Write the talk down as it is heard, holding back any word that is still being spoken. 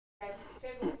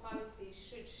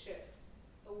shift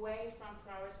away from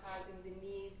prioritizing the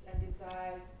needs and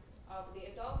desires of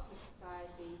the adults in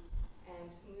society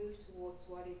and move towards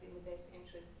what is in the best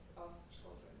interests of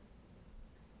children.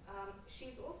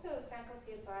 She's also a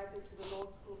faculty advisor to the Law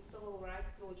School Civil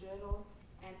Rights Law Journal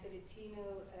and the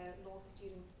Latino Law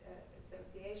Student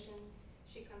Association.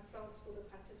 She consults for the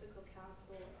Pontifical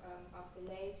Council of the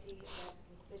Laity in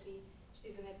Vatican City.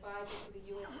 She's an advisor to the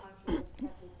U.S. Conference of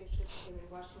Catholic Bishops here in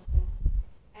Washington.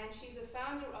 And she's a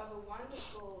founder of a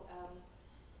wonderful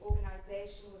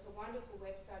organization with a wonderful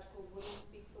website called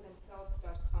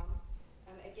womenspeakforthemselves.com.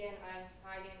 Again, I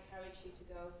highly encourage you to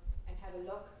go and have a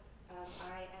look.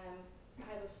 I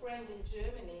have a friend in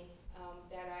Germany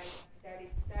that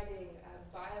is studying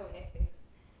bioethics,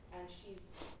 and she's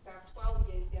about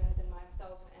 12 years younger than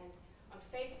myself. And on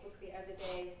Facebook the other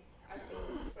day, I've been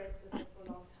friends with her for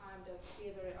a long time, don't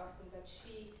see her very often, but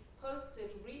she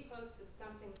reposted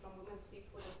something from Women Speak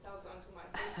for Themselves onto my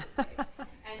Facebook page.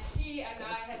 And she and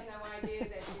I had no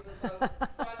idea that we were both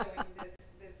following this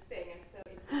thing. And so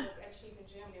it was, and she's in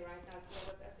Germany right now, so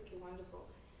that was absolutely wonderful.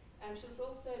 She's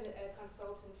also a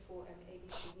consultant for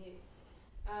ABC News.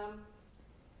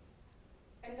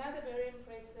 Another very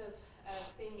impressive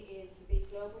thing is the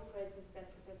global presence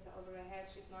that Professor Alvare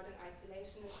has. She's not an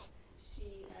isolationist.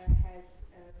 She has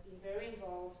been very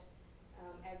involved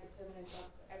as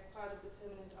part of the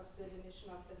permanent observer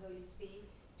mission of the Holy See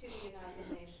to the United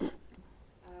Nations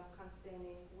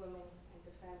concerning women and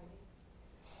the family.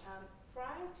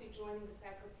 Prior to joining the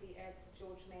faculty at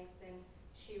George Mason,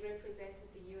 she represented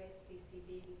the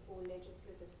USCCB before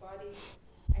legislative bodies,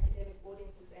 academic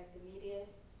audiences, and the media.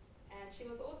 And she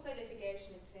was also a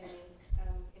litigation attorney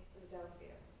in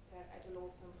Philadelphia at a law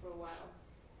firm for a while.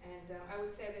 And I would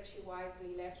say that she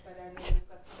wisely left, but I know we've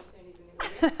got some attorneys in the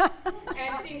audience.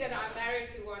 And seeing that I'm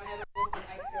married to one, I don't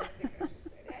think I should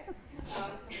say that.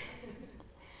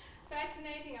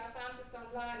 Fascinating, I found this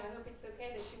online. I hope it's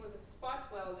okay that she was a spot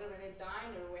welder and a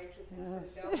diner waitress in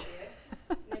Philadelphia.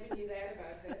 Never knew that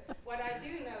about her. What I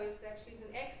do know is that she's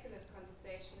an excellent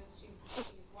conversationist. She's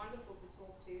wonderful to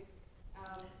talk to.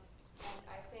 And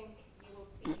I think you will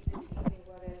see this evening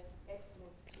what an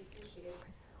excellent speaker she is.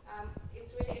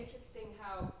 It's really interesting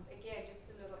how, again, just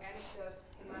a little anecdote,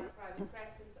 in my private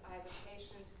practice, I have a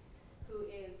patient who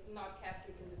is not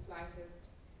Catholic in the slightest,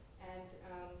 and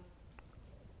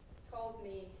told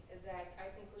me that I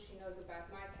think what she knows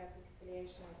about my Catholic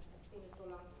affiliation, I've seen it for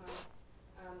a long time,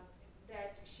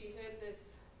 that she heard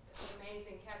this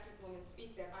amazing Catholic woman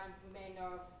speak that I may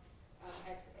know of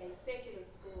at a secular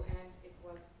school, and it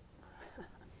was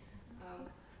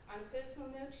on a personal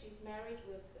note, she's married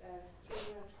with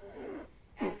 3 young children,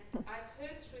 and I've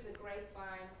heard through the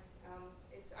grapevine,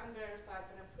 it's unverified,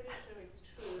 but I'm pretty sure it's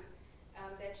true,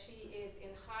 that she is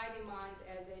in high demand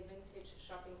as a vintage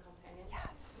shopping companion.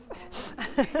 Yes.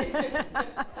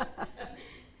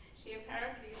 She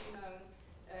apparently is known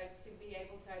to be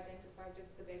able to identify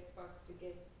just the best spots to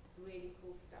get really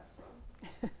cool stuff from.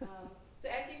 So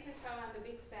as you can tell, I'm a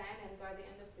big fan, and by the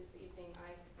end of this evening,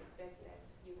 I suspect that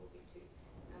you will be too.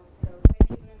 So thank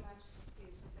you very much to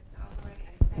Professor Alvare,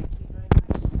 and thank you very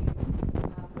much to the members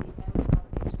of the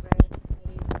Integration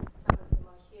Committee. Some of them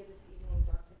are here this evening,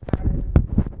 Dr. Tyrus,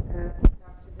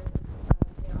 Dr. Vitz,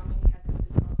 there are many others who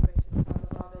cooperate with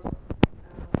Father Robert,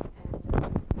 and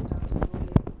Dr.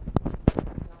 William,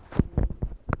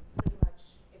 pretty much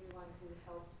everyone who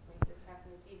helped make this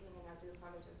happen this evening, and I do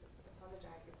apologize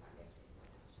if I left anyone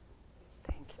out.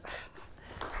 Thank you.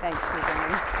 Thanks,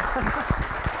 Suzanne.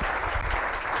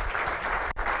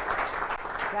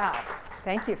 Wow.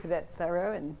 Thank you for that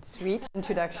thorough and sweet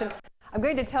introduction. I'm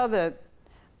going to tell the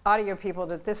audio people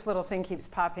that this little thing keeps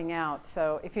popping out.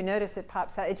 So if you notice it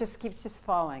pops out, it just keeps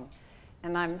falling.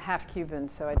 And I'm half Cuban,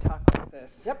 so I talk like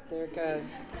this. Yep, there it goes.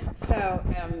 So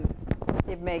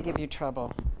it may give you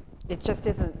trouble. It just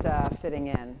isn't fitting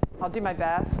in. I'll do my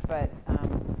best, but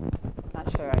not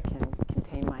sure I can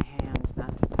contain my hands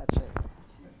not to touch it.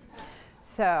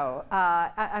 So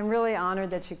I'm really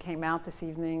honored that you came out this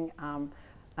evening.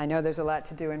 I know there's a lot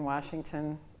to do in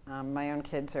Washington. My own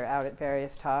kids are out at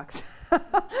various talks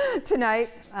tonight.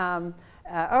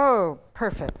 Oh,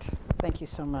 perfect. Thank you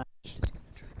so much.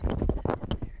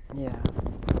 Yeah.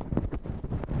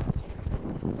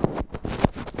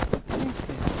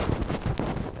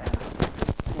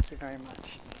 Thank you very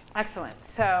much. Excellent.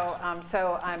 So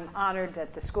I'm honored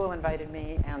that the school invited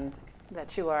me and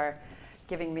that you are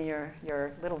giving me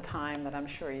your little time that I'm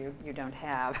sure you don't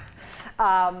have.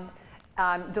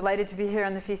 I'm delighted to be here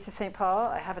on the Feast of St. Paul.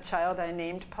 I have a child I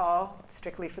named Paul,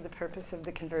 strictly for the purpose of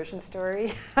the conversion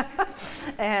story.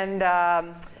 And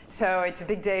so it's a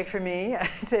big day for me.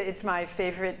 It's my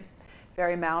favorite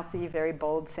very mouthy, very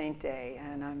bold Saint Day,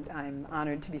 and I'm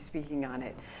honored to be speaking on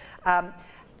it.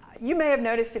 You may have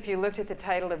noticed if you looked at the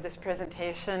title of this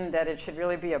presentation that it should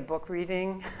really be a book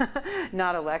reading,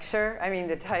 not a lecture. I mean,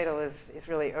 the title is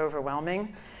really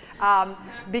overwhelming.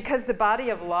 Because the body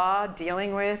of law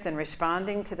dealing with and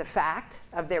responding to the fact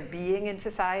of their being in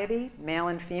society, male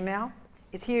and female,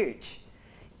 is huge.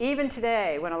 Even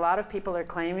today, when a lot of people are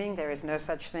claiming there is no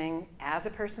such thing as a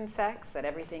person's sex, that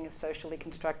everything is socially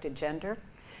constructed gender,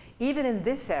 even in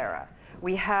this era,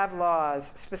 we have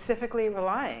laws specifically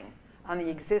relying on the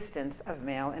existence of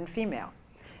male and female.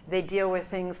 They deal with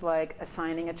things like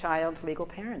assigning a child's legal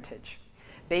parentage,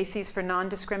 bases for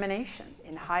non-discrimination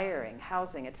in hiring,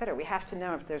 housing, et cetera. We have to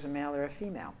know if there's a male or a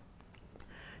female.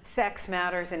 Sex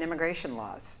matters in immigration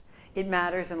laws. It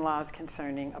matters in laws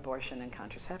concerning abortion and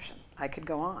contraception. I could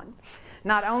go on.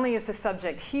 Not only is the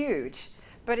subject huge,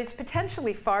 but it's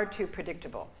potentially far too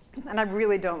predictable. And I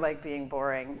really don't like being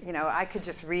boring. You know, I could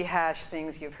just rehash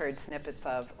things you've heard snippets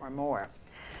of or more.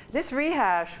 This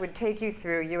rehash would take you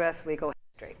through US legal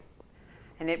history.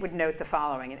 And it would note the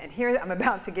following. And here I'm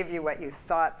about to give you what you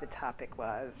thought the topic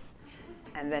was,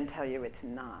 and then tell you it's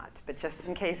not. But just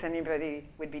in case anybody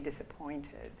would be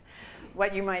disappointed.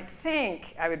 What you might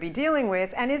think I would be dealing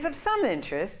with, and is of some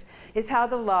interest, is how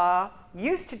the law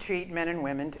used to treat men and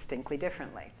women distinctly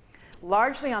differently,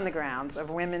 largely on the grounds of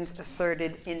women's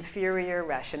asserted inferior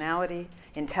rationality,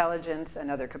 intelligence,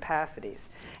 and other capacities,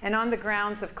 and on the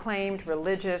grounds of claimed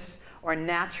religious or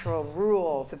natural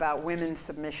rules about women's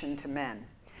submission to men.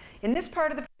 In this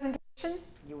part of the presentation,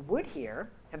 you would hear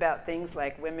about things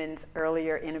like women's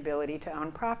earlier inability to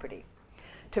own property,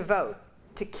 to vote,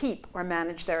 to keep or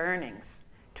manage their earnings,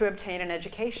 to obtain an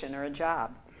education or a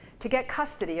job, to get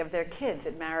custody of their kids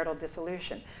at marital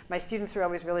dissolution. My students are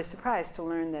always really surprised to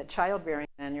learn that childbearing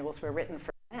manuals were written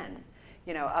for men,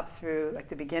 you know, up through like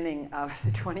the beginning of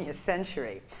the 20th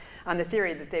century, on the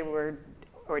theory that they were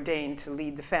ordained to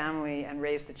lead the family and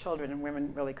raise the children, and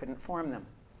women really couldn't form them.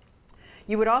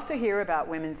 You would also hear about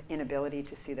women's inability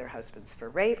to sue their husbands for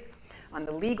rape, on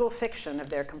the legal fiction of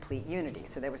their complete unity,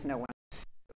 so there was no one to sue.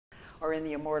 Or in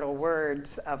the immortal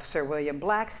words of Sir William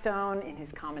Blackstone in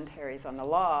his commentaries on the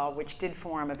law, which did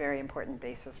form a very important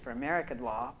basis for American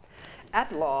law,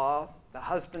 at law, the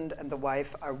husband and the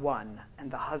wife are one, and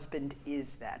the husband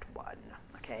is that one.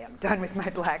 Okay, I'm done with my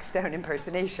Blackstone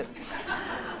impersonation.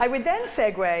 I would then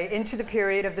segue into the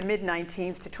period of the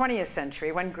mid-19th to 20th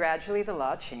century when gradually the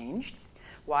law changed.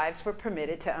 Wives were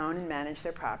permitted to own and manage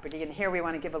their property. And here we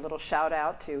want to give a little shout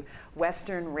out to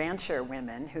Western rancher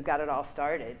women who got it all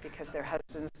started because their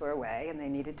husbands were away and they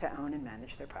needed to own and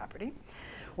manage their property.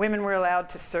 Women were allowed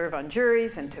to serve on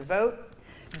juries and to vote.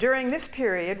 During this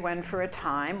period, when for a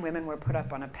time women were put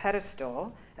up on a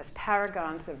pedestal as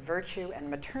paragons of virtue and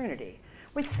maternity,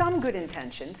 with some good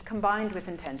intentions combined with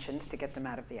intentions to get them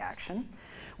out of the action,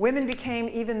 women became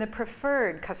even the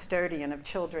preferred custodian of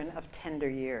children of tender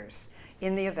years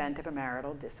in the event of a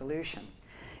marital dissolution.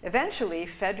 Eventually,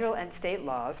 federal and state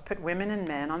laws put women and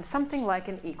men on something like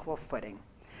an equal footing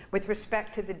with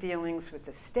respect to the dealings with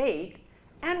the state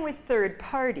and with third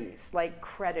parties like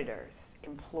creditors,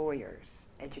 employers,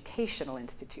 educational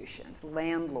institutions,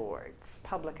 landlords,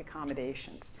 public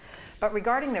accommodations. But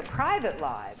regarding their private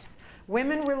lives,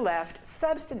 women were left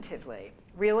substantively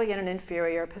really in an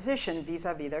inferior position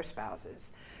vis-a-vis their spouses,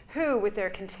 who, with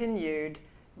their continued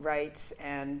rights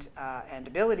and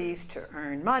abilities to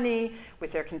earn money,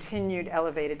 with their continued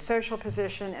elevated social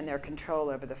position and their control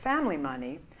over the family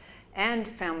money and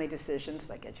family decisions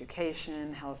like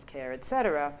education, healthcare, et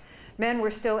cetera, men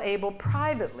were still able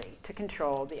privately to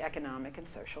control the economic and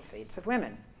social fates of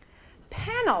women.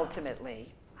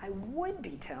 Penultimately, I would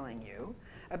be telling you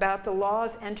about the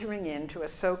laws entering into a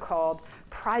so-called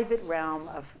private realm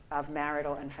of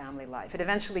marital and family life. It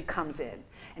eventually comes in,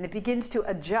 and it begins to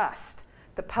adjust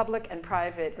the public and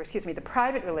private, or excuse me, the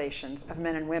private relations of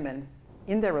men and women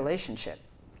in their relationship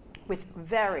with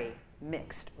very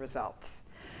mixed results.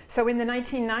 So in the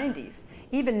 1990s,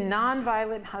 even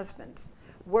nonviolent husbands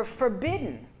were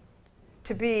forbidden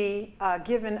to be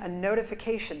given a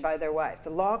notification by their wife. The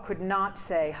law could not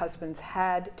say husbands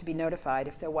had to be notified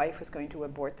if their wife was going to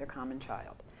abort their common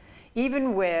child,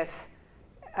 even with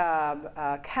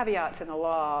caveats in the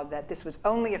law that this was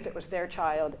only if it was their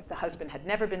child, if the husband had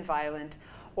never been violent,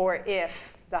 or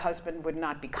if the husband would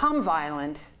not become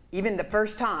violent even the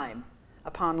first time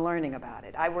upon learning about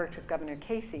it. I worked with Governor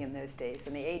Casey in those days,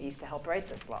 in the 80s, to help write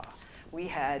this law. We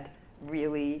had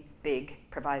really big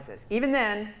provisos. Even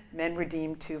then, men were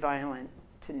deemed too violent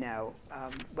to know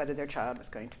whether their child was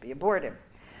going to be aborted.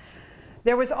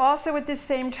 There was also at this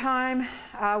same time,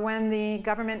 when the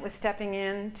government was stepping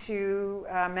in to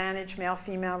manage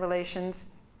male-female relations,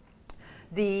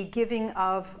 the giving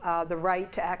of the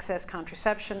right to access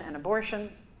contraception and abortion,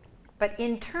 but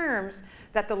in terms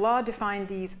that the law defined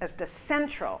these as the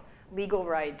central legal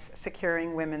rights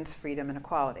securing women's freedom and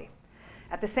equality.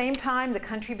 At the same time, the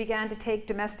country began to take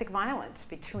domestic violence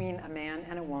between a man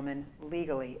and a woman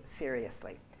legally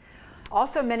seriously.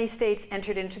 Also, many states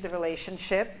entered into the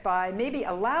relationship by maybe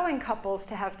allowing couples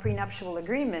to have prenuptial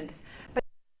agreements, but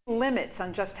limits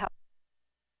on just how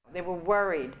they were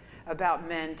worried about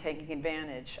men taking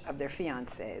advantage of their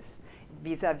fiancés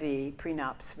vis-a-vis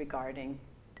prenups regarding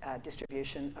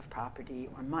distribution of property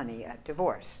or money at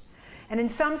divorce. And in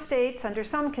some states, under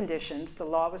some conditions, the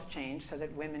law was changed so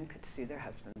that women could sue their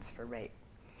husbands for rape.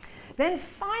 Then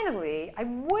finally, I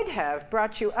would have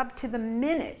brought you up to the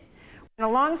minute when,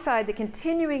 alongside the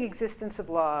continuing existence of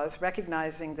laws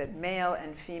recognizing that male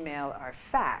and female are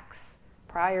facts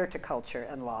prior to culture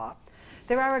and law,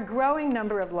 there are a growing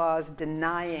number of laws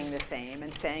denying the same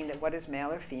and saying that what is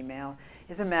male or female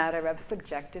is a matter of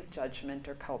subjective judgment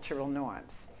or cultural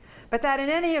norms. But that in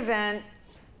any event,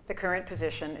 the current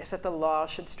position is that the law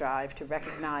should strive to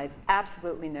recognize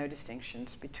absolutely no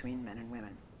distinctions between men and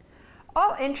women.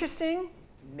 All interesting,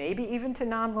 maybe even to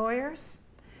non-lawyers,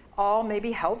 all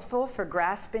maybe helpful for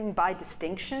grasping by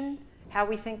distinction how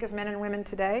we think of men and women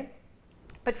today,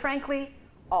 but frankly,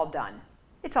 all done.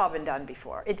 It's all been done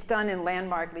before. It's done in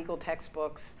landmark legal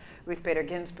textbooks. Ruth Bader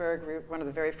Ginsburg wrote one of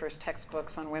the very first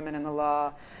textbooks on women in the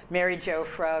law. Mary Jo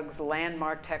Frugg's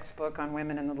landmark textbook on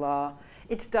women in the law.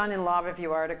 It's done in law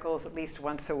review articles at least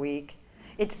once a week.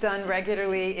 It's done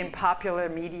regularly in popular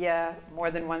media more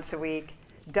than once a week.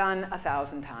 Done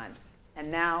 1,000 times.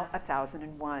 And now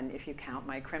 1,001 if you count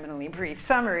my criminally brief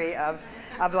summary of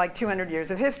like 200 years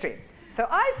of history. So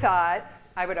I thought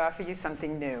I would offer you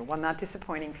something new, while not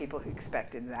disappointing people who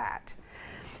expected that.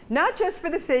 Not just for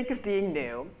the sake of being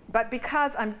new, but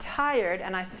because I'm tired,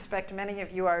 and I suspect many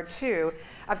of you are too,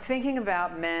 of thinking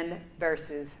about men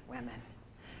versus women.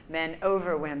 Men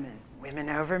over women, women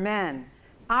over men.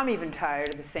 I'm even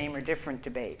tired of the same or different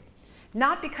debate.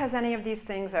 Not because any of these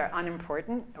things are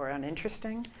unimportant or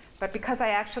uninteresting, but because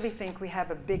I actually think we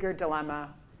have a bigger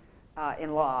dilemma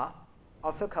in law,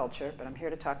 also culture, but I'm here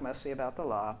to talk mostly about the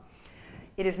law.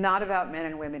 It is not about men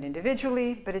and women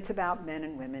individually, but it's about men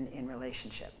and women in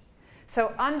relationship.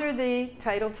 So under the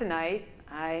title tonight,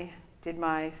 I did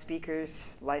my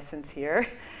speaker's license here,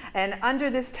 and under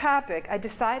this topic, I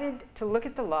decided to look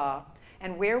at the law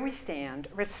and where we stand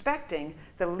respecting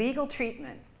the legal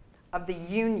treatment of the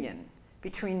union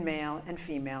between male and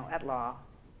female at law,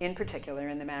 in particular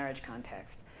in the marriage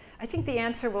context. I think the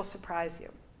answer will surprise you.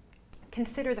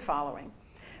 Consider the following.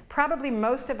 Probably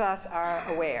most of us are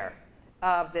aware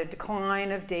of the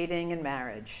decline of dating and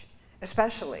marriage,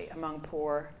 especially among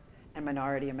poor and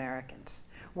minority Americans.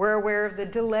 We're aware of the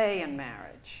delay in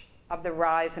marriage, of the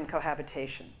rise in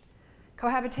cohabitation.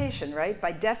 Cohabitation, right?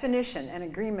 By definition, an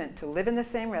agreement to live in the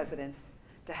same residence,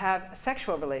 to have a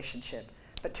sexual relationship,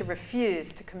 but to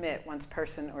refuse to commit one's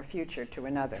person or future to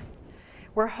another.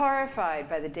 We're horrified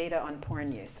by the data on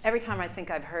porn use. Every time I think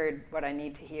I've heard what I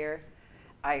need to hear,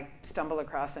 I stumble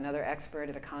across another expert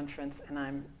at a conference, and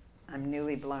I'm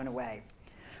newly blown away.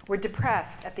 We're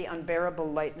depressed at the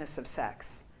unbearable lightness of sex.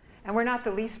 And we're not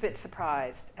the least bit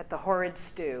surprised at the horrid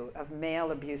stew of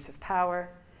male abuse of power,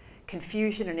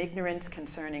 confusion and ignorance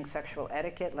concerning sexual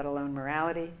etiquette, let alone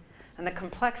morality, and the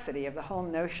complexity of the whole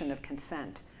notion of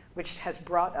consent, which has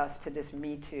brought us to this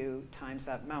Me Too, Time's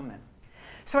Up moment.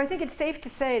 So I think it's safe to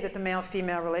say that the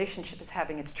male-female relationship is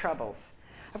having its troubles.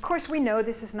 Of course, we know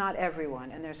this is not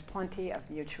everyone, and there's plenty of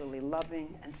mutually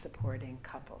loving and supporting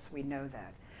couples. We know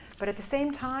that. But at the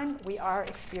same time, we are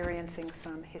experiencing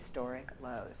some historic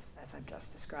lows, as I've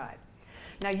just described.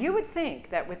 Now, you would think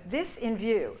that with this in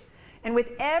view, and with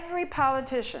every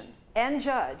politician and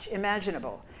judge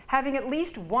imaginable having at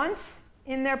least once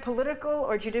in their political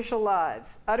or judicial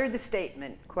lives uttered the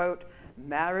statement, quote,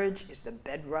 "Marriage is the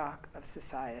bedrock of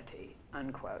society,"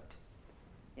 unquote.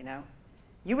 You know,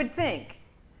 you would think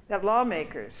that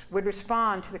lawmakers would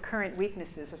respond to the current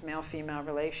weaknesses of male-female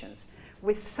relations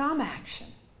with some action,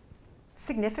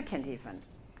 significant even,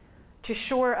 to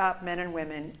shore up men and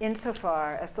women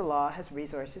insofar as the law has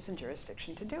resources and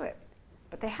jurisdiction to do it.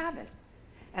 But they haven't.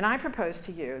 And I propose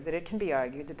to you that it can be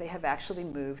argued that they have actually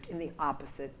moved in the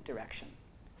opposite direction.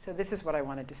 So this is what I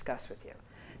want to discuss with you.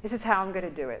 This is how I'm going to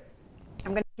do it.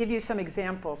 I'm going to give you some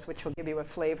examples which will give you a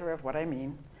flavor of what I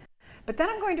mean. But then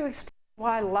I'm going to explain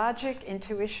why logic,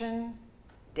 intuition,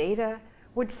 data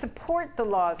would support the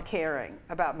law's caring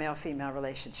about male-female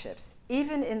relationships,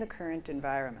 even in the current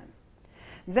environment.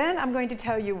 Then I'm going to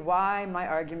tell you why my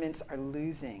arguments are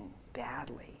losing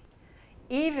badly,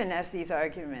 even as these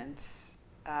arguments,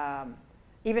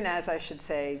 even as I should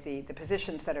say the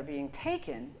positions that are being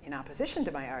taken in opposition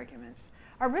to my arguments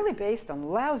are really based on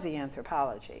lousy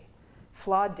anthropology,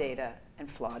 flawed data, and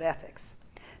flawed ethics.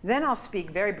 Then I'll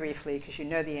speak very briefly, because you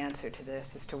know the answer to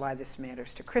this, as to why this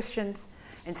matters to Christians,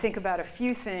 and think about a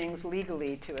few things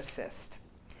legally to assist.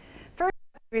 First,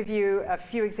 I'll review a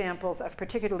few examples of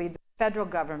particularly the federal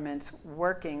government's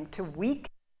working to weaken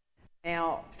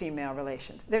male-female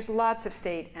relations. There's lots of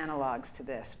state analogs to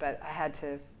this, but I had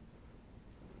to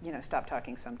stop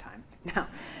talking sometime.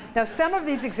 Now, some of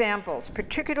these examples,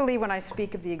 particularly when I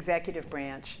speak of the executive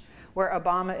branch, were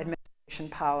Obama administration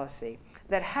policy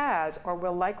that has or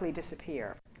will likely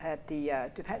disappear at the,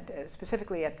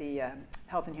 specifically at the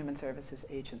Health and Human Services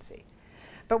Agency.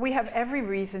 But we have every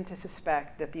reason to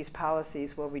suspect that these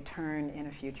policies will return in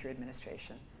a future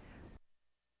administration.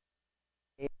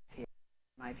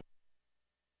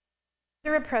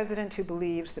 Under a president who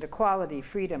believes that equality,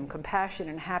 freedom, compassion,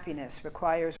 and happiness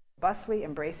requires robustly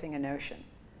embracing a notion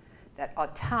that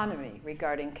autonomy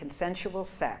regarding consensual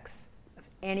sex of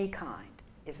any kind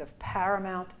is of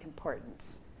paramount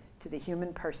importance to the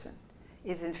human person,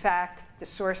 is in fact the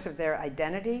source of their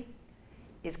identity,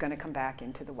 is going to come back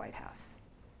into the White House.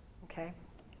 Okay?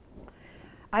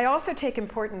 I also take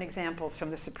important examples from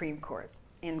the Supreme Court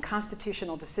in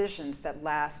constitutional decisions that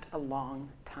last a long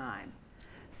time.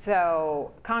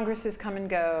 So Congresses come and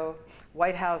go,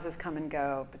 White Houses come and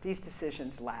go, but these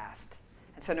decisions last.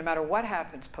 And so no matter what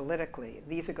happens politically,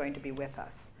 these are going to be with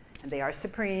us. And they are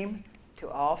supreme to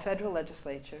all federal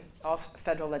legislation,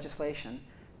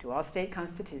 to all state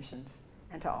constitutions,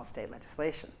 and to all state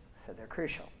legislation. So they're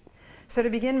crucial. So to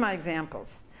begin my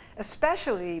examples,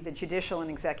 especially the judicial and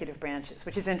executive branches,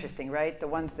 which is interesting, right? The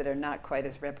ones that are not quite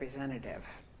as representative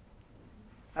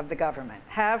of the government,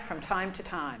 have from time to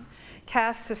time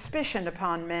cast suspicion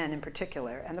upon men in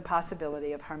particular and the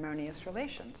possibility of harmonious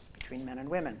relations between men and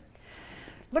women.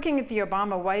 Looking at the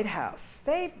Obama White House,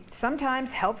 they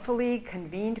sometimes helpfully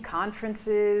convened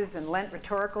conferences and lent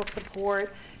rhetorical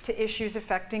support to issues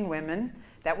affecting women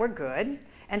that were good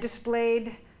and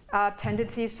displayed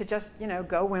tendencies to just,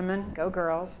 go women, go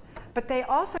girls. But they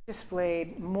also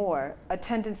displayed more a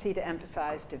tendency to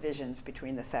emphasize divisions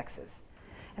between the sexes.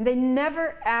 And they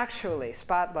never actually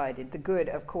spotlighted the good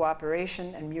of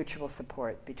cooperation and mutual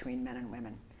support between men and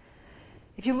women.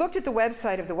 If you looked at the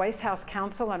website of the White House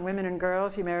Council on Women and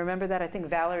Girls, you may remember that. I think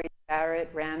Valerie Barrett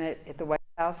ran it at the White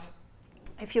House.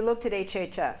 If you looked at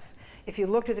HHS, if you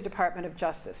looked at the Department of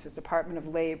Justice, the Department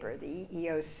of Labor, the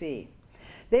EEOC,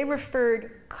 they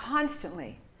referred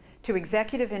constantly to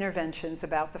executive interventions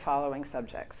about the following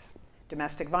subjects: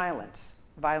 domestic violence,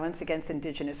 violence against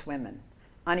indigenous women,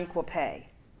 unequal pay,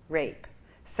 rape,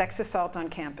 sex assault on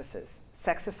campuses,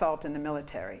 sex assault in the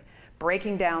military,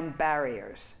 breaking down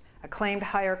barriers, a claimed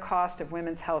higher cost of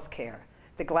women's health care,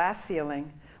 the glass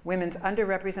ceiling, women's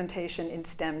underrepresentation in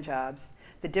STEM jobs,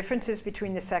 the differences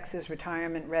between the sexes'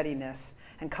 retirement readiness,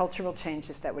 and cultural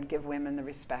changes that would give women the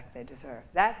respect they deserve.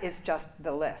 That is just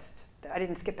the list. I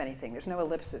didn't skip anything. There's no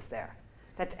ellipsis there.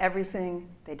 That's everything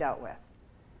they dealt with.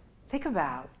 Think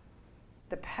about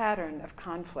the pattern of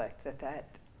conflict that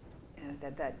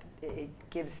it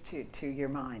gives to your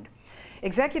mind.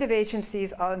 Executive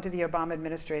agencies under the Obama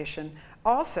administration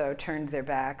also turned their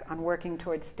back on working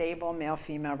towards stable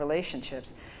male-female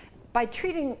relationships by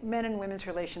treating men and women's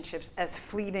relationships as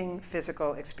fleeting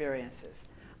physical experiences,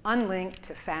 unlinked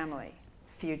to family,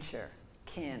 future,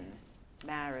 kin,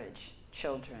 marriage,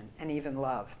 children, and even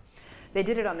love. They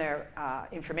did it on their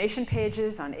information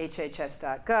pages on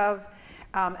hhs.gov,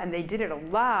 and they did it a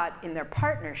lot in their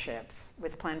partnerships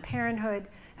with Planned Parenthood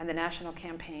and the National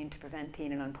Campaign to Prevent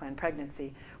Teen and Unplanned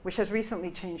Pregnancy, which has recently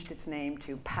changed its name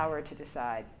to Power to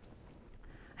Decide.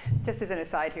 Just as an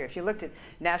aside here, if you looked at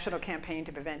National Campaign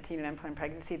to Prevent Teen and Unplanned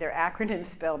Pregnancy, their acronym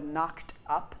spelled knocked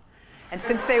up. And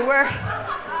since they were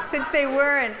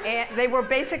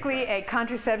basically a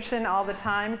contraception all the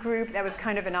time group, that was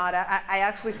kind of an odd. I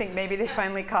actually think maybe they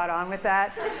finally caught on with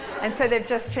that, and so they've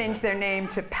just changed their name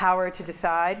to Power to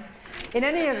Decide. In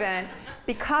any event,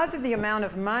 because of the amount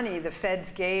of money the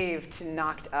feds gave to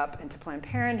Knocked Up and to Planned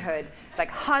Parenthood, like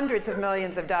hundreds of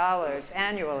millions of dollars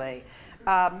annually,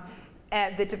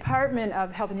 the Department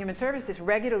of Health and Human Services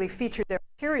regularly featured their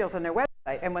materials on their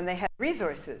website, and when they had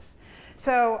resources.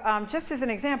 So just as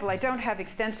an example, I don't have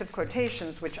extensive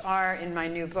quotations, which are in my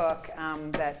new book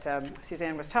that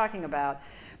Suzanne was talking about.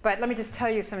 But let me just tell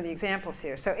you some of the examples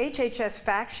here. So HHS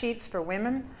fact sheets for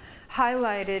women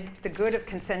highlighted the good of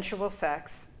consensual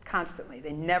sex constantly.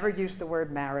 They never used the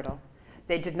word marital.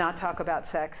 They did not talk about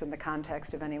sex in the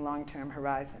context of any long-term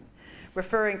horizon.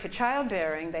 Referring to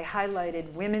childbearing, they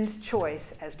highlighted women's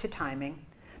choice as to timing,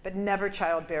 but never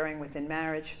childbearing within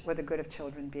marriage or the good of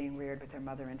children being reared with their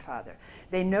mother and father.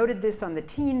 They noted this on the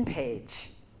teen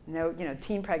page. No,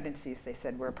 teen pregnancies, they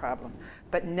said, were a problem,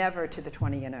 but never to the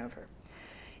 20 and over.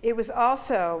 It was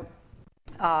also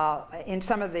in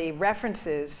some of the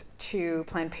references to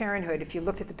Planned Parenthood, if you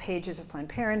looked at the pages of Planned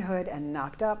Parenthood and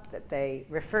Knocked Up that they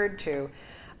referred to,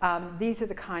 these are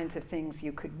the kinds of things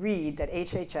you could read that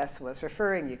HHS was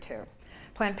referring you to.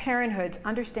 Planned Parenthood's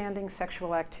Understanding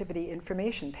Sexual Activity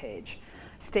information page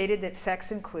stated that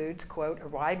sex includes, quote, a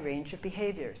wide range of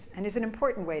behaviors and is an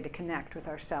important way to connect with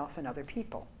ourselves and other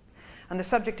people. On the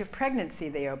subject of pregnancy,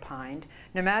 they opined,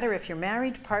 no matter if you're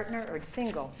married, partner, or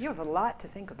single, you have a lot to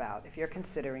think about if you're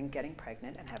considering getting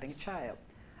pregnant and having a child.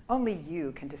 Only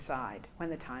you can decide when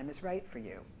the time is right for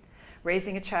you.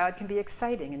 Raising a child can be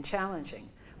exciting and challenging.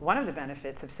 One of the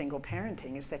benefits of single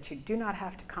parenting is that you do not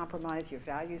have to compromise your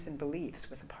values and beliefs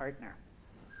with a partner.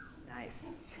 Nice.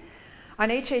 On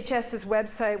HHS's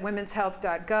website,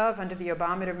 womenshealth.gov, under the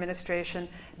Obama administration,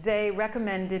 they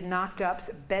recommended Knocked Up's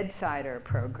Bedsider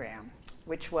program,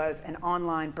 which was an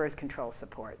online birth control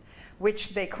support,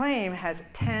 which they claim has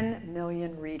 10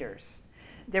 million readers.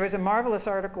 There was a marvelous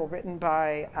article written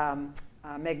by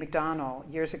Meg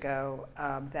McDonnell years ago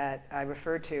that I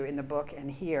refer to in the book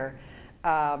and here,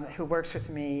 who works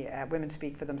with me at Women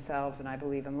Speak for Themselves and I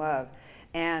Believe in Love.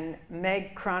 And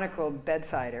Meg chronicled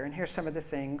Bedsider, and here's some of the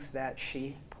things that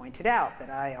she pointed out that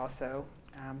I also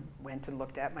went and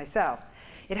looked at myself.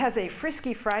 It has a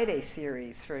Frisky Friday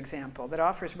series, for example, that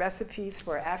offers recipes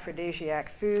for aphrodisiac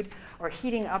food or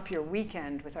heating up your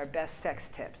weekend with our best sex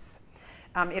tips.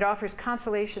 It offers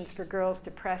consolations for girls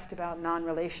depressed about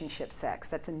non-relationship sex.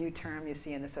 That's a new term you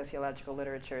see in the sociological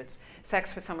literature. It's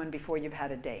sex with someone before you've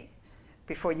had a date,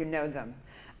 before you know them.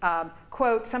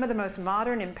 Quote, some of the most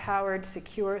modern, empowered,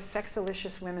 secure,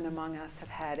 sexalicious women among us have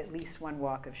had at least one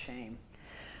walk of shame.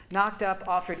 Knocked Up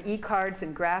offered e-cards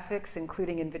and graphics,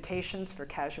 including invitations for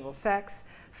casual sex,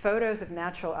 photos of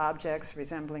natural objects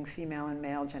resembling female and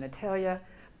male genitalia,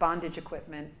 bondage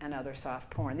equipment, and other soft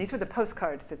porn. These were the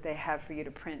postcards that they have for you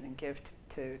to print and give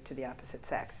to the opposite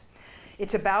sex.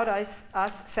 Its About Us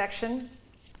section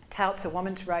touts a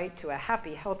woman's right to a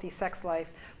happy, healthy sex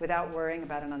life without worrying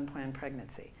about an unplanned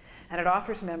pregnancy. And it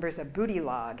offers members a booty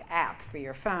log app for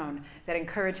your phone that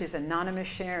encourages anonymous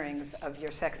sharings of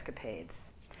your sexcapades.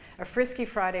 A Frisky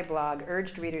Friday blog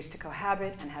urged readers to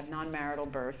cohabit and have non-marital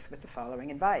births with the following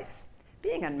advice.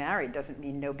 Being unmarried doesn't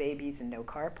mean no babies and no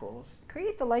carpools.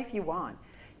 Create the life you want.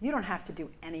 You don't have to do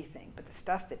anything but the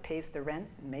stuff that pays the rent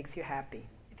and makes you happy.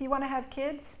 If you want to have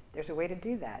kids, there's a way to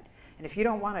do that. And if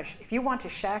you want to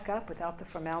shack up without the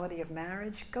formality of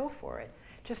marriage, go for it.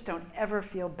 Just don't ever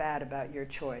feel bad about your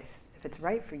choice. If it's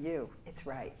right for you, it's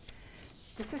right.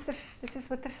 This is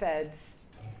what the feds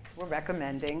were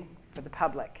recommending for the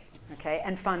public, okay?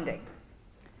 And funding.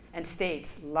 And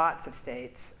states, lots of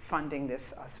states, funding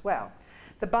this as well.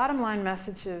 The bottom line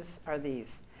messages are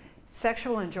these.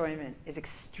 Sexual enjoyment is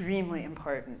extremely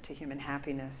important to human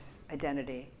happiness,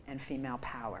 identity, and female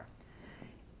power.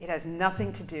 It has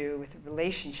nothing to do with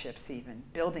relationships even,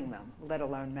 building them, let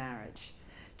alone marriage.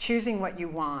 Choosing what you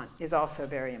want is also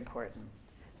very important,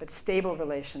 but stable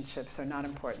relationships are not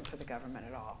important for the government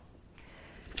at all.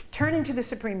 Turning to the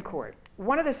Supreme Court,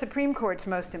 one of the Supreme Court's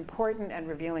most important and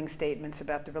revealing statements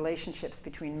about the relationships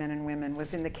between men and women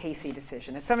was in the Casey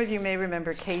decision. As some of you may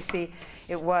remember Casey,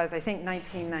 it was, I think,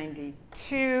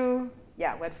 1992.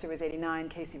 Yeah, Webster was 89,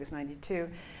 Casey was 92.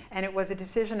 And it was a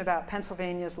decision about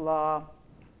Pennsylvania's law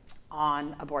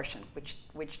on abortion,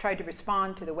 which tried to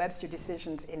respond to the Webster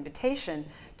decision's invitation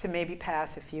to maybe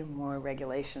pass a few more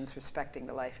regulations respecting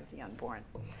the life of the unborn.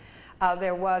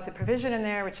 There was a provision in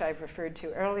there, which I've referred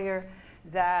to earlier,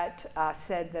 that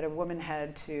said that a woman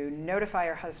had to notify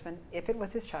her husband if it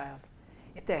was his child,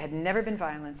 if there had never been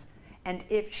violence, and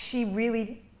if she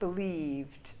really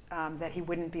believed that he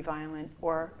wouldn't be violent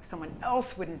or someone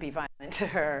else wouldn't be violent to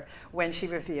her when she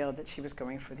revealed that she was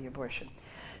going for the abortion.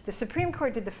 The Supreme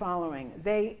Court did the following.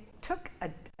 They took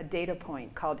a data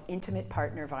point called intimate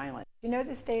partner violence. You know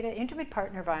this data? Intimate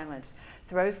partner violence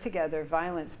throws together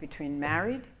violence between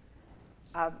married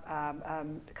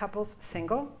couples,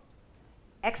 single,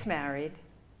 ex-married,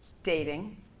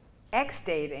 dating,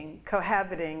 ex-dating,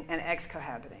 cohabiting, and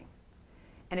ex-cohabiting.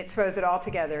 And it throws it all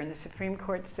together, and the Supreme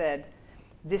Court said,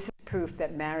 this is proof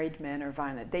that married men are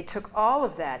violent. They took all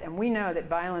of that, and we know that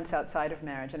violence outside of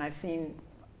marriage, and I've seen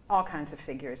all kinds of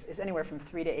figures, is anywhere from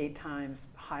 3 to 8 times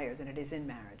higher than it is in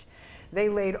marriage. They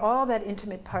laid all that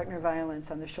intimate partner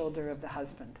violence on the shoulder of the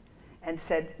husband and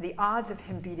said the odds of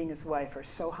him beating his wife are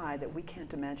so high that we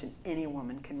can't imagine any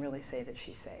woman can really say that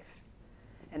she's safe.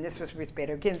 And this was Ruth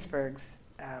Bader Ginsburg's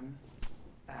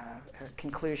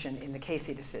conclusion in the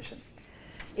Casey decision.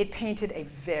 It painted a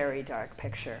very dark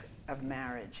picture of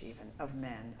marriage, even, of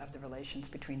men, of the relations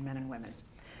between men and women.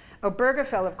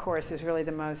 Obergefell, of course, is really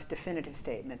the most definitive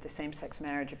statement, the same-sex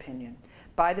marriage opinion,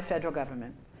 by the federal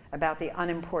government about the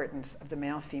unimportance of the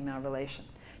male-female relation.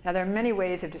 Now, there are many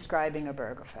ways of describing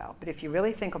Obergefell, but if you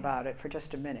really think about it for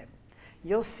just a minute,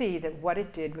 you'll see that what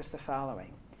it did was the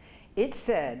following. It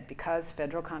said, because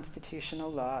federal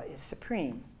constitutional law is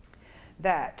supreme,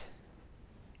 that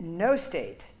no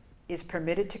state is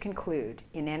permitted to conclude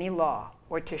in any law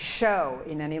or to show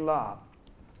in any law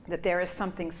that there is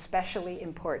something specially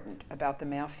important about the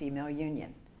male-female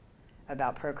union,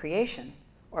 about procreation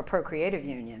or procreative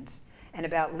unions, and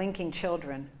about linking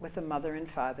children with the mother and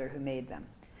father who made them.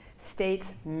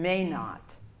 States may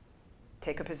not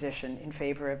take a position in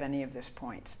favor of any of these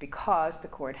points because the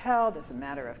court held, as a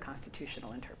matter of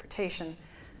constitutional interpretation,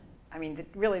 I mean,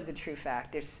 really the true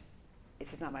fact is,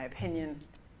 this is not my opinion,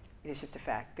 it is just a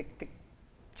fact.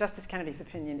 Justice Kennedy's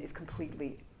opinion is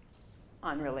completely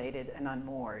unrelated and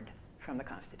unmoored from the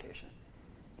Constitution.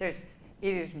 It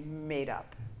is made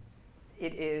up.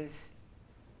 It is,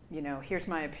 you know, here's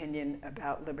my opinion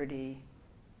about liberty,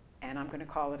 and I'm going to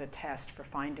call it a test for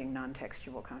finding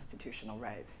non-textual constitutional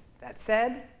rights. That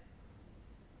said,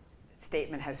 the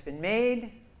statement has been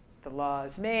made, the law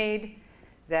is made,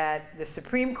 that the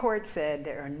Supreme Court said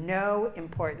there are no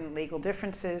important legal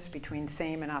differences between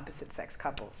same and opposite sex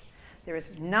couples. There is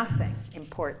nothing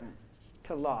important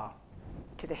to law,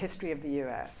 to the history of the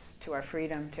US, to our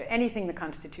freedom, to anything the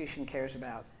Constitution cares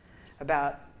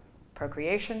about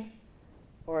procreation,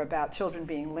 or about children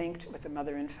being linked with the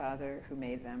mother and father who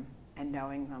made them, and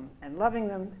knowing them, and loving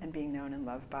them, and being known and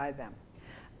loved by them.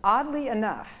 Oddly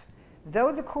enough,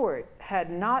 though the court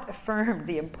had not affirmed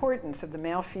the importance of the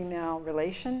male-female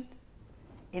relation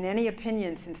in any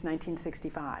opinion since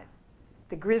 1965,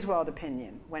 the Griswold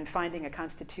opinion, when finding a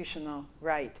constitutional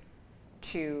right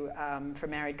for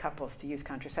married couples to use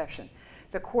contraception,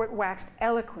 the court waxed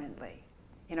eloquently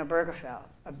in Obergefell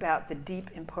about the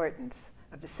deep importance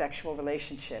of the sexual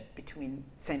relationship between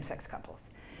same-sex couples.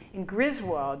 In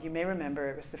Griswold, you may remember,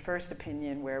 it was the first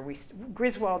opinion where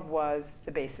Griswold was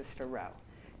the basis for Roe.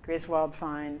 Griswold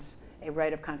finds a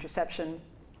right of contraception,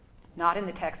 not in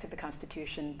the text of the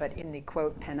Constitution, but in the,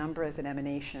 quote, penumbras and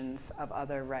emanations of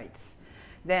other rights.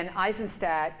 Then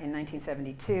Eisenstadt in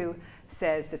 1972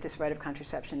 says that this right of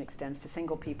contraception extends to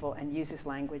single people and uses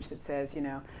language that says, you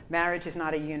know, marriage is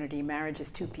not a unity, marriage is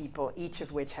two people, each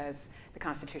of which has the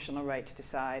constitutional right to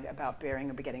decide about bearing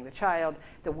or begetting the child.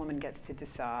 The woman gets to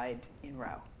decide in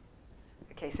Roe.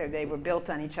 Okay, so they were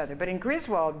built on each other. But in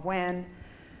Griswold, when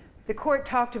the court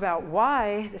talked about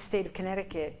why the state of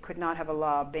Connecticut could not have a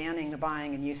law banning the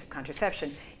buying and use of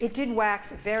contraception, it did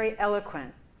wax very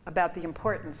eloquent about the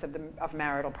importance of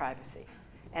marital privacy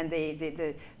and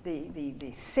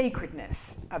the sacredness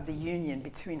of the union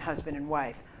between husband and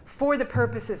wife for the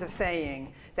purposes of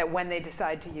saying that when they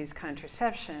decide to use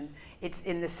contraception, it's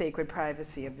in the sacred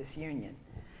privacy of this union.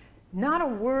 Not a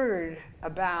word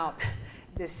about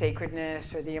the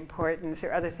sacredness or the importance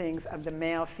or other things of the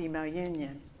male-female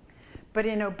union. But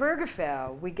in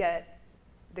Obergefell, we get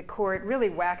the court really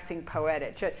waxing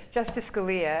poetic. Justice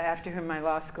Scalia, after whom my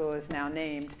law school is now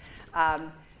named,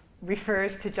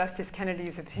 refers to Justice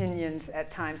Kennedy's opinions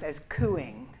at times as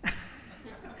cooing,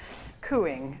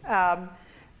 cooing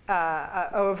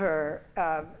over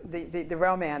the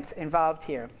romance involved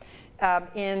here.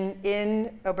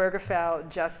 In Obergefell,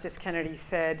 Justice Kennedy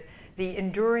said, the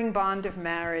enduring bond of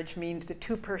marriage means that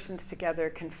two persons together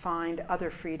can find other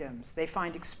freedoms. They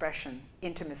find expression,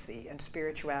 intimacy, and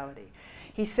spirituality.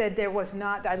 He said there was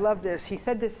not, I love this, he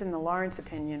said this in the Lawrence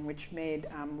opinion, which made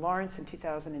Lawrence in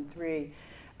 2003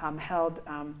 held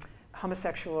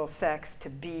homosexual sex to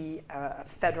be a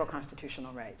federal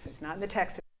constitutional right. So it's not in the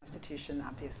text of the Constitution,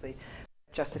 obviously.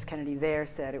 Justice Kennedy there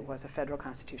said it was a federal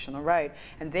constitutional right.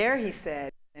 And there he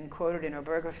said, and quoted in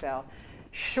Obergefell,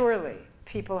 surely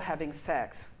people having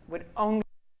sex would only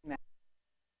that.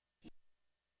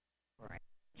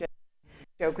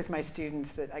 Joke with my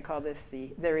students that I call this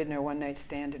the "there is no one-night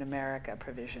stand in America"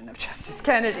 provision of Justice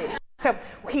Kennedy. So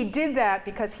he did that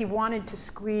because he wanted to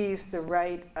squeeze the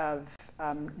right of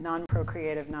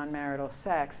non-procreative, non-marital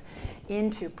sex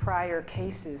into prior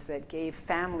cases that gave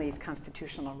families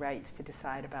constitutional rights to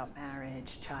decide about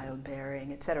marriage,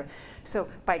 childbearing, et cetera. So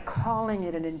by calling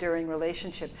it an enduring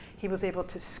relationship, he was able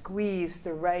to squeeze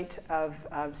the right of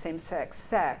same-sex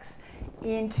sex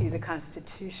into the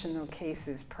constitutional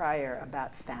cases prior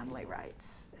about family rights.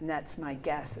 And that's my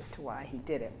guess as to why he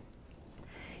did it.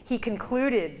 He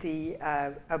concluded the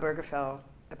Obergefell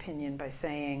opinion by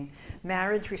saying,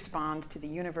 marriage responds to the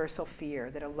universal fear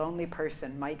that a lonely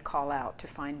person might call out to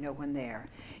find no one there.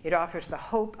 It offers the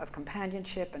hope of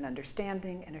companionship and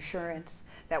understanding and assurance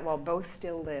that while both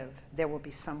still live, there will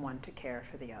be someone to care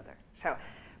for the other. So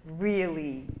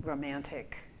really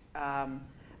romantic,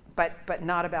 but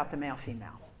not about the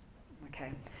male-female,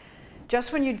 okay?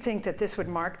 Just when you'd think that this would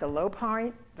mark the low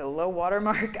point, the low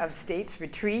watermark of states'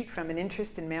 retreat from an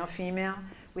interest in male-female,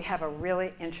 we have a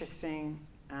really interesting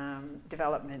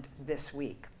development this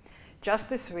week. Just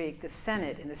this week, the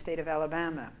Senate in the state of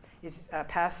Alabama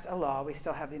passed a law. We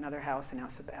still have another house in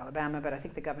Alabama, but I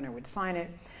think the governor would sign it,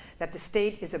 that the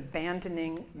state is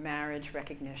abandoning marriage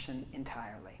recognition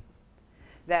entirely.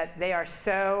 That they are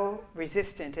so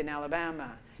resistant in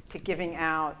Alabama to giving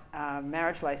out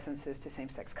marriage licenses to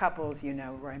same-sex couples. You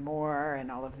know, Roy Moore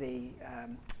and all of the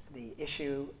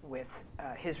issue with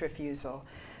his refusal.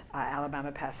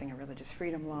 Alabama passing a religious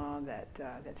freedom law that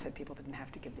said people didn't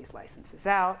have to give these licenses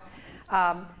out.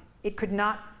 It could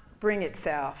not bring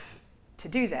itself to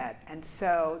do that, and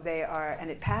so they are, and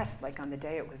it passed like on the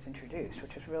day it was introduced,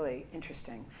 which was really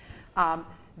interesting,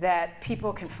 that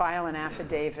people can file an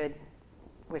affidavit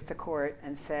with the court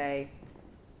and say,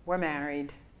 we're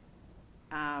married,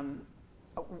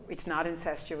 it's not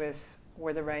incestuous,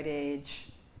 we're the right age,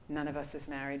 none of us is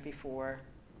married before,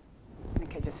 they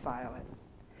could just file it.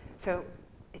 So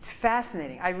it's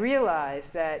fascinating. I realize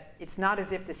that it's not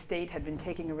as if the state had been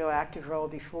taking a real active role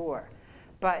before,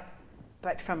 but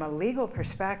from a legal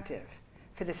perspective,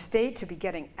 for the state to be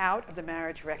getting out of the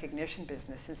marriage recognition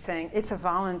business and saying it's a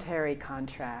voluntary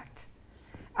contract,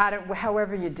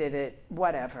 however you did it,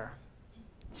 whatever,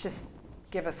 just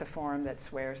give us a form that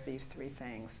swears these three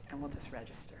things and we'll just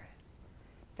register it.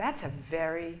 That's a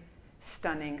very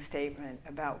stunning statement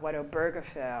about what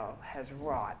Obergefell has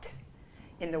wrought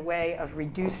in the way of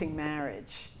reducing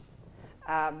marriage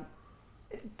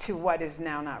to what is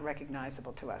now not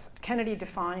recognizable to us. Kennedy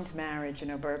defines marriage in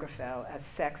Obergefell as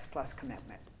sex plus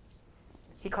commitment.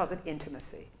 He calls it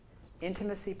intimacy.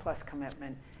 Intimacy plus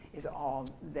commitment is all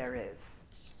there is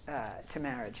to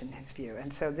marriage in his view.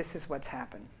 And so this is what's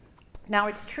happened. Now,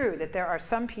 it's true that there are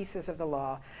some pieces of the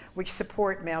law which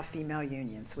support male-female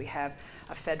unions. We have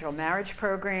a federal marriage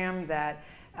program that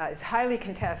is highly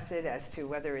contested as to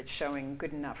whether it's showing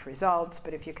good enough results,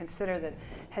 but if you consider that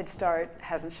Head Start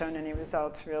hasn't shown any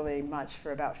results really much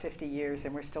for about 50 years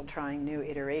and we're still trying new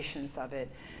iterations of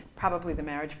it, probably the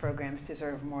marriage programs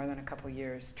deserve more than a couple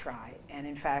years try. And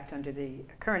in fact, under the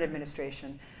current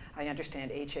administration, I understand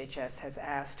HHS has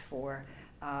asked for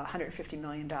 $150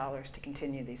 million to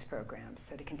continue these programs,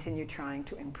 so to continue trying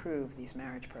to improve these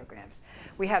marriage programs.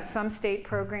 We have some state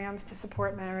programs to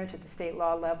support marriage at the state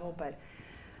law level, but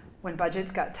when budgets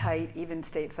got tight, even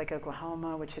states like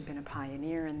Oklahoma, which had been a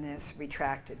pioneer in this,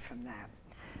 retracted from that.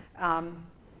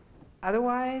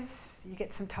 Otherwise, you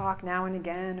get some talk now and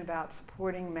again about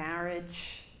supporting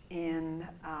marriage in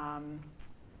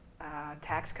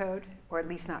tax code, or at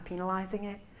least not penalizing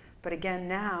it. But again,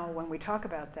 now, when we talk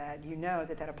about that, you know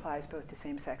that that applies both to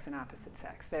same-sex and opposite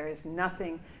sex. There is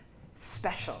nothing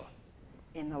special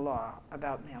in the law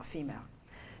about male-female.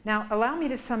 Now, allow me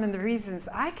to summon the reasons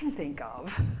I can think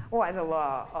of why the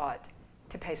law ought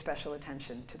to pay special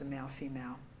attention to the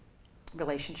male-female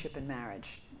relationship in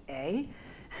marriage. A,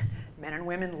 men and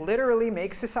women literally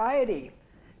make society.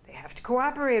 They have to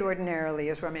cooperate ordinarily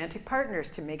as romantic partners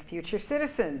to make future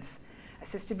citizens.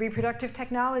 Assisted reproductive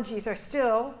technologies are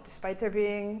still, despite there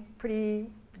being pretty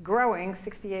growing,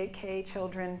 68K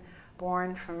children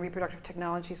born from reproductive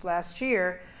technologies last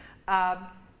year,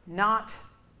 not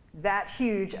that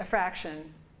huge a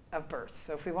fraction of births.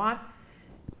 So if we want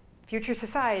future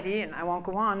society, and I won't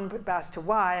go on but as to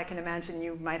why, I can imagine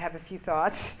you might have a few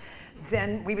thoughts,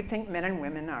 then we would think men and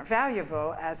women are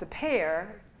valuable as a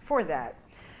pair for that.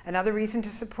 Another reason to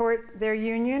support their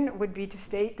union would be to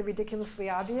state the ridiculously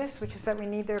obvious, which is that we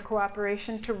need their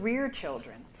cooperation to rear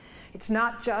children. It's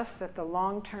not just that the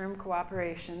long-term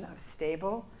cooperation of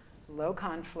stable,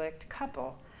 low-conflict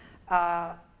couple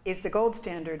is the gold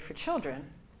standard for children.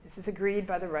 This is agreed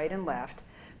by the right and left.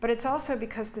 But it's also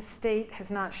because the state has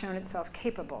not shown itself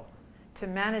capable to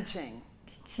managing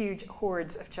huge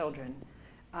hordes of children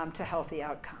to healthy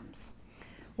outcomes.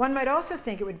 One might also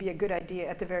think it would be a good idea,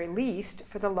 at the very least,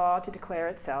 for the law to declare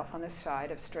itself on the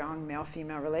side of strong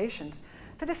male-female relations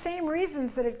for the same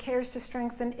reasons that it cares to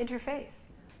strengthen interfaith,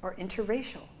 or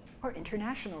interracial, or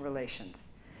international relations.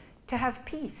 To have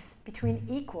peace between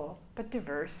equal but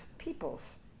diverse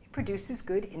peoples. It produces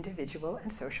good individual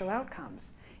and social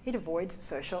outcomes. It avoids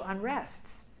social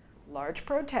unrests, large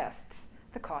protests,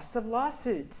 the cost of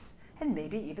lawsuits, and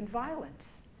maybe even violence.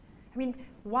 I mean,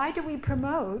 why do we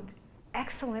promote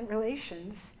excellent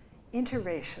relations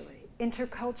interracially,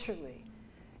 interculturally?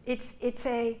 It's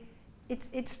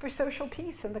for social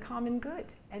peace and the common good,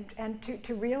 and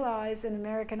to realize an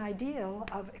American ideal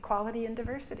of equality and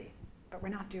diversity. But we're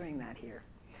not doing that here.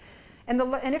 And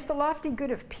if the lofty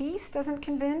good of peace doesn't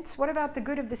convince, what about the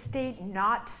good of the state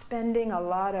not spending a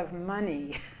lot of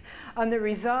money on the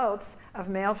results of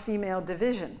male-female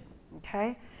division,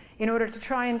 okay, in order to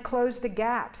try and close the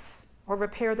gaps or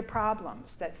repair the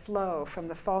problems that flow from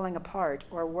the falling apart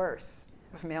or worse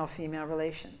of male-female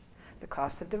relations? The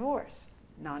cost of divorce,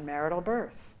 non-marital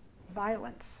births,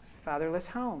 violence, fatherless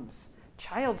homes,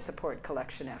 child support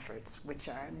collection efforts, which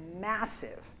are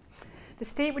massive. The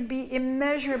state would be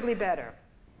immeasurably better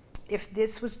if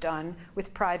this was done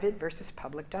with private versus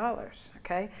public dollars,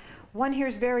 okay? One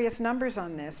hears various numbers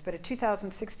on this, but a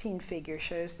 2016 figure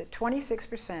shows that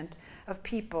 26% of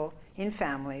people in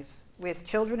families with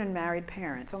children and married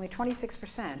parents, only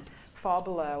 26% fall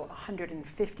below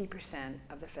 150%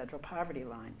 of the federal poverty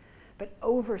line, but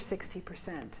over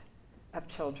 60% of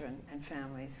children and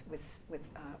families with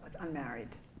unmarried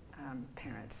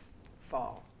parents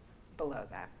fall below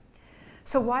that.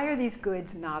 So why are these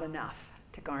goods not enough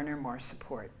to garner more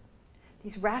support?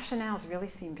 These rationales really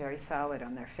seem very solid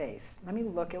on their face. Let me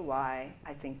look at why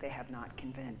I think they have not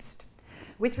convinced.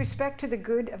 With respect to the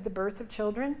good of the birth of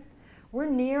children, we're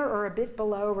near or a bit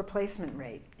below replacement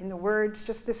rate, in the words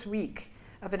just this week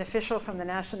of an official from the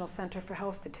National Center for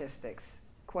Health Statistics.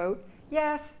 Quote,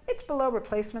 "Yes, it's below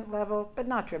replacement level, but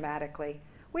not dramatically.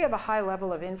 We have a high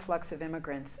level of influx of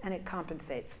immigrants, and it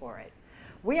compensates for it.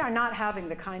 We are not having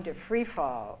the kind of free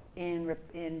fall in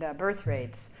birth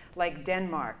rates like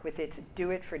Denmark with its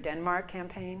Do It for Denmark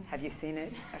campaign. Have you seen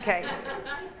it? Okay.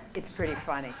 It's pretty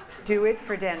funny. Do it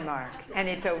for Denmark. And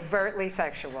it's overtly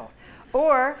sexual.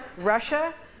 Or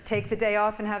Russia, take the day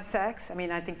off and have sex. I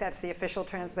mean, I think that's the official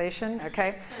translation,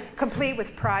 okay? Complete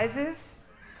with prizes,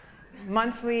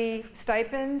 monthly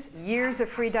stipends, years of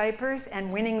free diapers,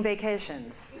 and winning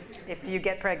vacations if you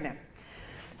get pregnant.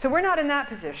 So we're not in that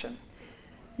position.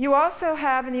 You also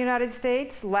have in the United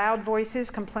States loud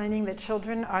voices complaining that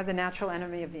children are the natural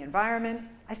enemy of the environment.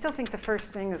 I still think the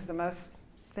first thing is the most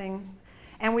thing.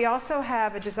 And we also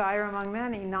have a desire among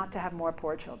many not to have more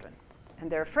poor children. And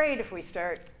they're afraid if we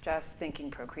start just thinking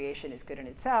procreation is good in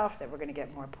itself, that we're going to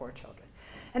get more poor children.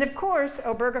 And of course,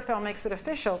 Obergefell makes it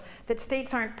official that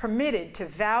states aren't permitted to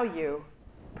value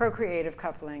procreative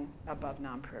coupling above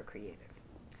non-procreative.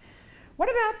 What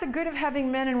about the good of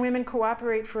having men and women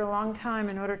cooperate for a long time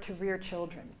in order to rear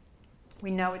children?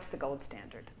 We know it's the gold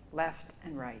standard. Left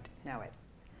and right know it.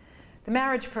 The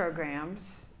marriage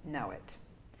programs know it.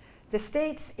 The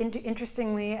states,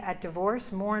 interestingly, at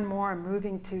divorce, more and more are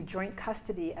moving to joint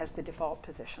custody as the default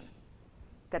position,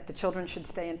 that the children should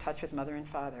stay in touch with mother and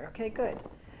father. Okay, good.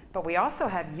 But we also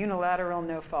have unilateral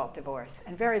no-fault divorce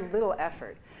and very little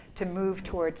effort to move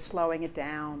towards slowing it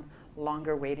down,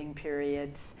 longer waiting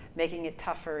periods, making it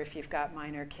tougher if you've got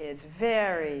minor kids.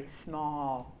 Very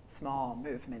small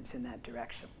movements in that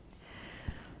direction.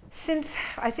 Since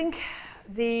I think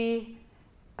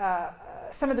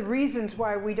some of the reasons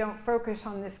why we don't focus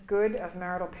on this good of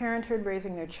marital parenthood,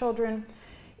 raising their children,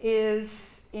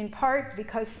 is in part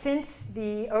because since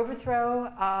the overthrow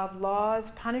of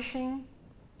laws punishing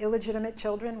illegitimate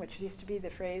children, which used to be the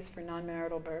phrase for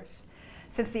non-marital births,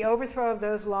 since the overthrow of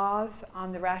those laws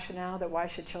on the rationale that why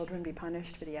should children be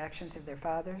punished for the actions of their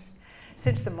fathers,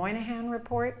 since the Moynihan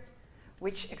Report,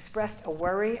 which expressed a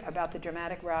worry about the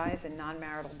dramatic rise in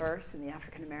non-marital births in the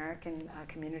African American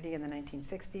community in the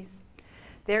 1960s,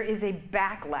 there is a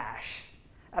backlash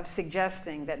of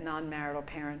suggesting that non-marital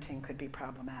parenting could be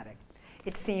problematic.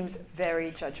 It seems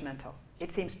very judgmental.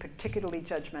 It seems particularly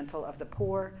judgmental of the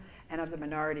poor and of the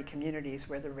minority communities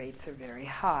where the rates are very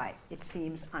high. It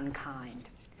seems unkind.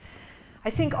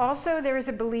 I think also there is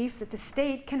a belief that the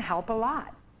state can help a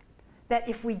lot, that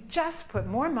if we just put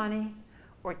more money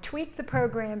or tweak the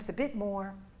programs a bit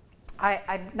more.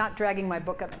 I'm not dragging my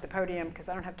book up to the podium because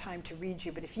I don't have time to read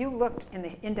you, but if you looked in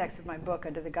the index of my book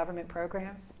under the government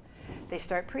programs, they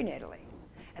start prenatally,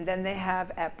 and then they have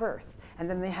at birth, And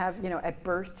then they have, at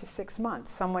birth to 6 months,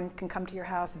 someone can come to your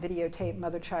house, videotape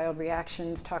mother-child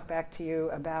reactions, talk back to you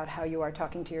about how you are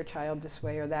talking to your child this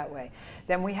way or that way.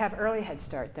 Then we have early Head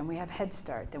Start, then we have Head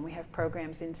Start, then we have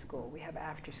programs in school, we have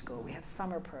after school, we have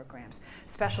summer programs,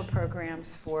 special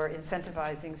programs for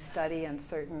incentivizing study and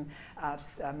certain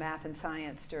math and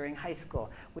science during high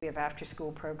school. We have after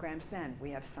school programs then.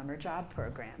 We have summer job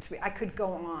programs. I could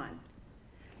go on.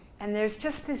 And there's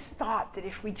just this thought that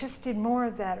if we just did more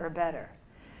of that or better.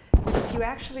 If you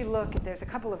actually look, there's a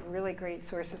couple of really great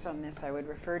sources on this I would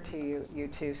refer to you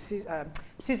to.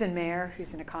 Susan Mayer,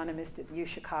 who's an economist at U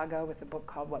Chicago with a book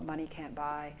called What Money Can't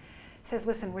Buy, says,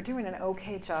 listen, we're doing an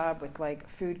okay job with like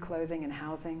food, clothing, and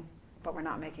housing, but we're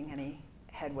not making any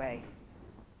headway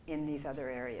in these other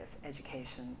areas,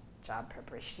 education, job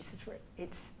preparation. She says,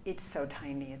 it's so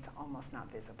tiny, it's almost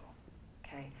not visible,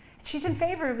 okay? She's in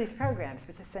favor of these programs,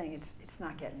 but just saying it's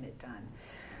not getting it done.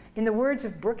 In the words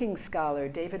of Brookings scholar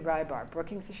David Rybar,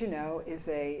 Brookings, as you know, is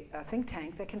a think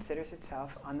tank that considers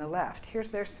itself on the left. Here's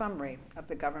their summary of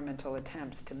the governmental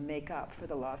attempts to make up for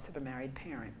the loss of a married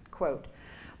parent. Quote,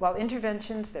 while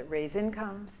interventions that raise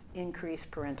incomes, increase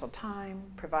parental time,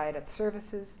 provide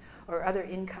services, or other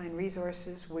in-kind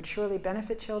resources would surely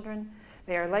benefit children,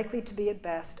 they are likely to be at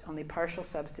best only partial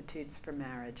substitutes for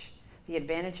marriage. The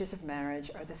advantages of marriage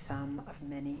are the sum of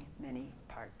many, many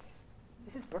parts.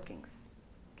 This is Brookings,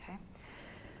 okay?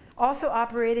 Also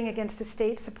operating against the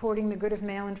state supporting the good of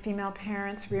male and female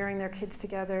parents rearing their kids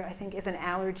together, I think, is an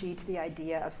allergy to the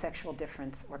idea of sexual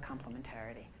difference or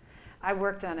complementarity. I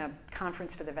worked on a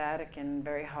conference for the Vatican,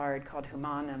 very hard, called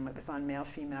Humanum. It was on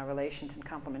male-female relations and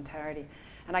complementarity.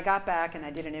 And I got back and I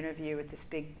did an interview with this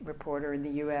big reporter in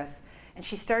the US, and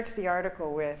she starts the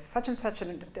article with, such and such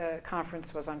a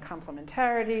conference was on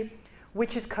complementarity,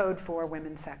 which is code for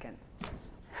women second.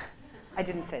 I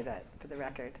didn't say that, for the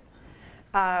record.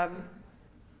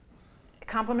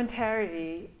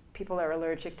 Complementarity, people are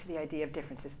allergic to the idea of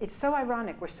differences. It's so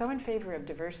ironic. We're so in favor of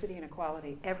diversity and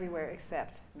equality everywhere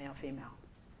except male-female.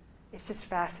 It's just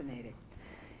fascinating.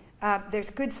 There's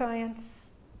good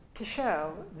science to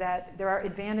show that there are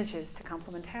advantages to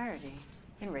complementarity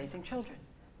in raising children,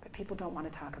 but people don't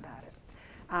want to talk about it.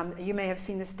 You may have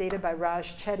seen this data by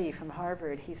Raj Chetty from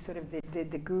Harvard. He's sort of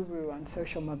the guru on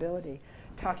social mobility,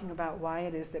 talking about why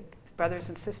it is that brothers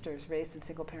and sisters raised in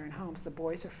single-parent homes, the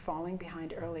boys are falling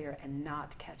behind earlier and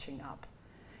not catching up.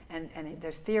 And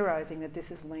there's theorizing that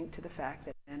this is linked to the fact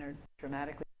that men are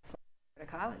dramatically to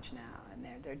college now, and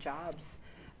their jobs,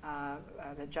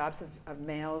 the jobs of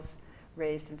males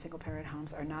raised in single-parent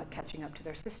homes are not catching up to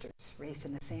their sisters raised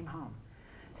in the same home.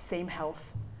 Same health,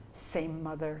 same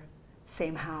mother,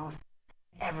 same house,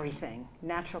 everything,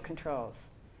 natural controls.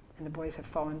 And the boys have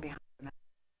fallen behind.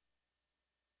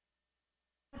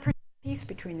 Peace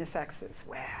between the sexes.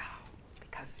 Well,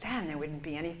 because then there wouldn't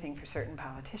be anything for certain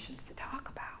politicians to talk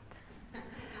about.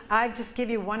 I'll just give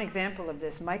you one example of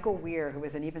this. Michael Weir, who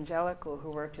was an evangelical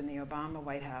who worked in the Obama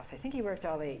White House, I think he worked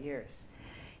all 8 years.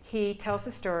 He tells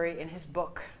the story in his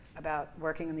book about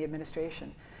working in the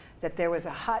administration that there was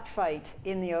a hot fight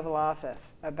in the Oval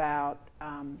Office about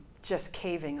just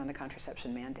caving on the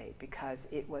contraception mandate because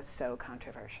it was so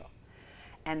controversial.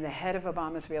 And the head of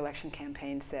Obama's re-election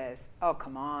campaign says, oh,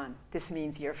 come on, this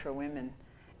means you're for women,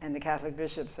 and the Catholic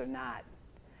bishops are not.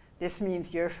 This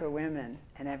means you're for women,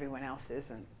 and everyone else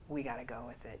isn't. We got to go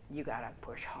with it. You got to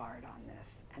push hard on this.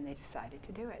 And they decided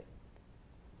to do it,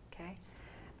 okay?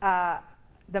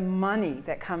 The money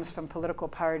that comes from political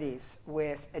parties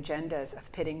with agendas of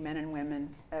pitting men and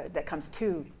women, that comes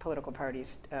to political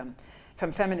parties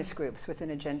from feminist groups with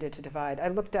an agenda to divide. I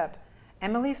looked up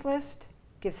Emily's List,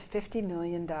 gives $50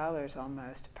 million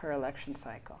almost per election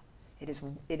cycle. It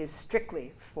is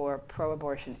strictly for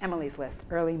pro-abortion. Emily's List,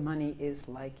 early money is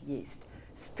like yeast,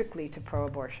 strictly to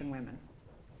pro-abortion women.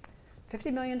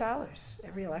 $50 million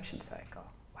every election cycle.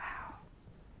 Wow.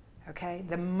 Okay,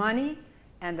 the money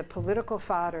and the political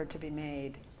fodder to be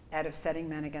made out of setting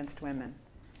men against women.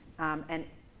 And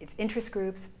it's interest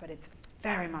groups, but it's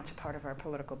very much a part of our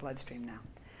political bloodstream now.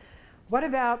 What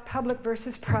about public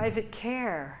versus private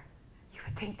care? You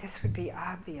would think this would be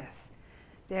obvious.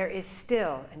 There is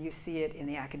still, and you see it in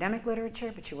the academic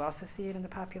literature, but you also see it in the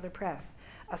popular press,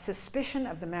 a suspicion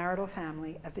of the marital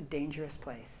family as a dangerous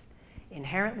place,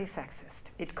 inherently sexist.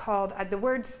 It's called, the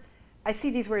words, I see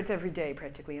these words every day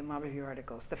practically in law review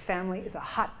articles. The family is a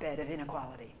hotbed of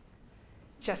inequality.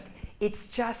 It's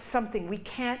just something, we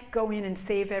can't go in and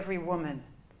save every woman,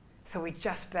 so we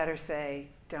just better say,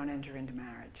 don't enter into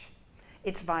marriage.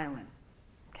 It's violent,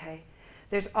 okay?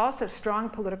 There's also strong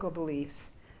political beliefs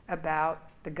about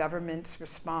the government's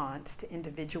response to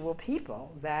individual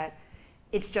people that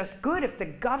it's just good if the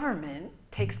government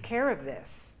takes care of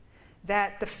this,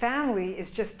 that the family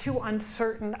is just too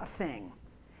uncertain a thing.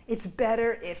 It's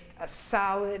better if a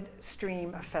solid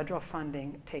stream of federal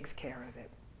funding takes care of it.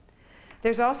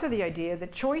 There's also the idea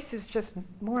that choice is just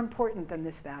more important than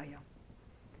this value.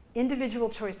 Individual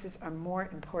choices are more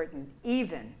important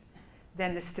even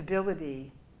than the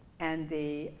stability and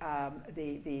the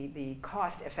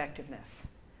cost effectiveness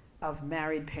of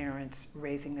married parents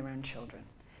raising their own children.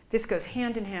 This goes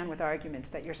hand in hand with arguments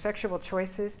that your sexual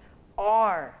choices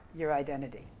are your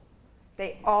identity.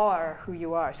 They are who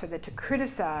you are, so that to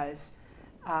criticize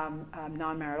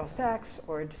non-marital sex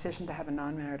or a decision to have a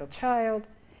non-marital child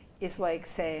is like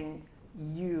saying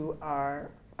you are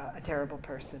a terrible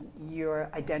person. Your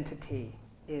identity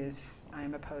is, I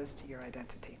am opposed to your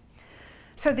identity.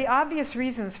 So the obvious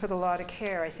reasons for the law to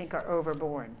care, I think, are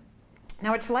overborne.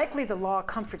 Now, it's likely the law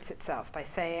comforts itself by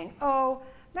saying, oh,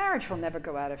 marriage will never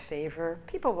go out of favor.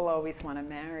 People will always want to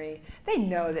marry. They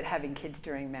know that having kids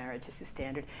during marriage is the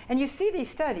standard. And you see these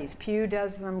studies. Pew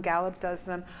does them, Gallup does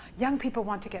them. Young people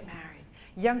want to get married.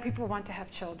 Young people want to have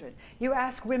children. You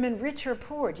ask women, rich or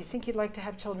poor, do you think you'd like to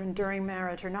have children during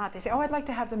marriage or not? They say, oh, I'd like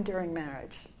to have them during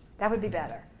marriage. That would be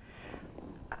better.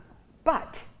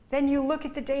 But then you look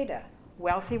at the data.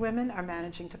 Wealthy women are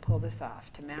managing to pull this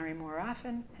off, to marry more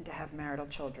often and to have marital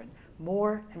children.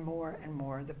 More and more and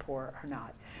more, the poor are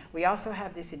not. We also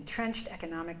have this entrenched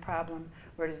economic problem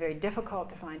where it is very difficult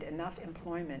to find enough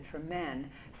employment for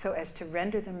men so as to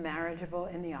render them marriageable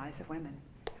in the eyes of women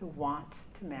who want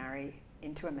to marry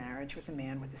into a marriage with a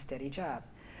man with a steady job.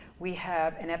 We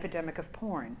have an epidemic of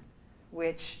porn,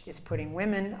 which is putting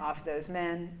women off those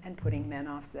men and putting men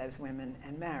off those women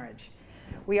and marriage.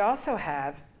 We also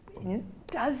have in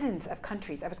dozens of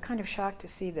countries, I was kind of shocked to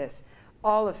see this,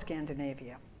 all of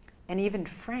Scandinavia, and even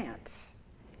France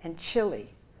and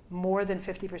Chile, more than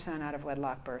 50% out of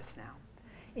wedlock births now.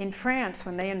 In France,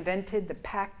 when they invented the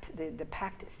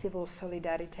Pacte Civil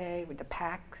Solidarité, with the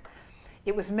Pact,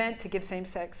 it was meant to give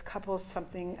same-sex couples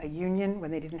something, a union,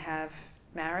 when they didn't have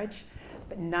marriage,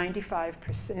 but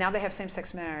 95%, now they have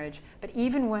same-sex marriage, but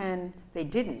even when they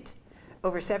didn't,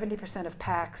 over 70% of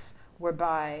pacts were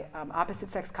by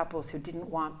opposite-sex couples who didn't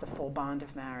want the full bond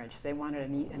of marriage. They wanted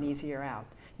an easier out.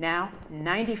 Now,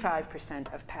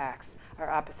 95% of pacts are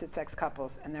opposite-sex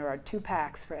couples, and there are 2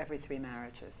 pacts for every 3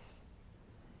 marriages.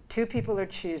 2 people are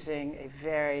choosing a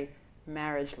very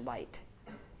marriage light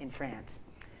in France.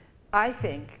 I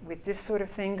think, with this sort of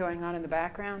thing going on in the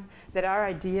background, that our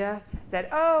idea that,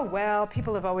 oh, well,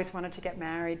 people have always wanted to get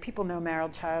married, people know marital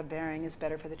childbearing is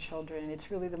better for the children, it's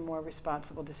really the more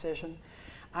responsible decision.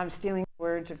 I'm stealing the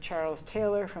words of Charles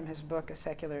Taylor from his book, A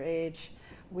Secular Age.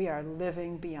 We are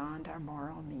living beyond our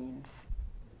moral means.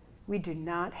 We do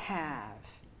not have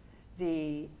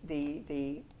the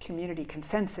community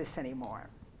consensus anymore.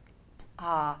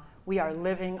 We are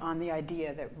living on the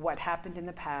idea that what happened in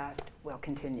the past will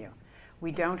continue.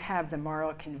 We don't have the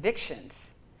moral convictions,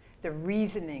 the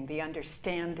reasoning, the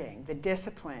understanding, the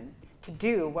discipline to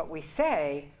do what we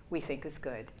say we think is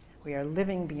good. We are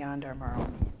living beyond our moral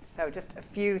means. So just a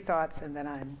few thoughts, and then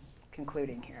I'm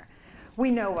concluding here.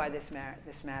 We know why this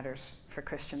matters for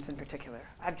Christians in particular.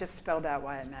 I've just spelled out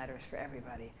why it matters for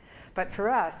everybody. But for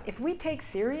us, if we take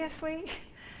seriously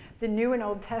the New and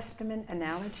Old Testament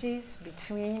analogies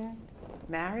between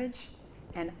marriage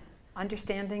and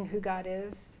understanding who God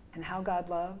is and how God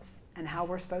loves and how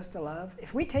we're supposed to love,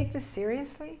 if we take this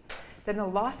seriously, then the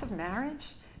loss of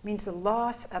marriage means the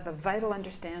loss of a vital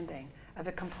understanding of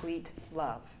a complete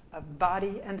love, of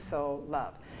body and soul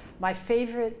love. My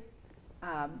favorite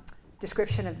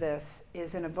description of this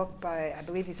is in a book by, I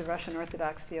believe he's a Russian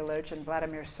Orthodox theologian,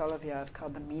 Vladimir Solovyov,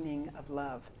 called The Meaning of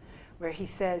Love, where he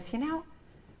says, you know,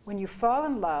 when you fall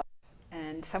in love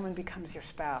and someone becomes your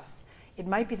spouse, it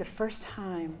might be the first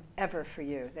time ever for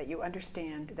you that you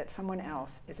understand that someone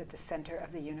else is at the center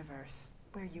of the universe,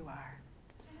 where you are.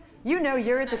 You know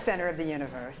you're at the center of the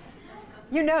universe.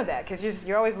 You know that because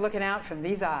you're always looking out from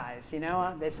these eyes, you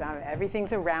know,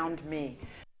 everything's around me.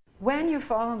 When you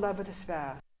fall in love with a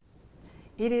spouse,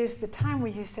 it is the time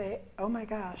where you say, oh my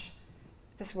gosh,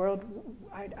 this world,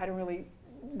 I don't really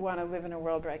want to live in a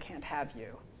world where I can't have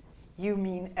you. You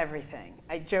mean everything.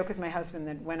 I joke with my husband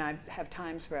that when I have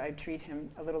times where I treat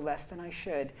him a little less than I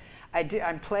should,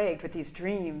 I'm plagued with these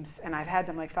dreams, and I've had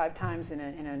them like 5 times in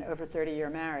an over 30-year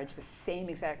marriage, the same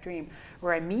exact dream,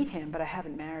 where I meet him, but I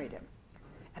haven't married him.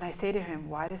 And I say to him,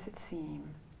 why does it seem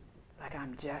like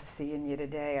I'm just seeing you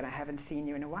today and I haven't seen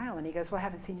you in a while? And he goes, well, I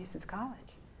haven't seen you since college.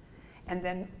 And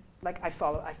then like I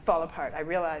fall apart. I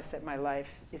realize that my life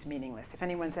is meaningless. If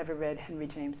anyone's ever read Henry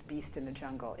James' Beast in the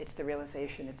Jungle, it's the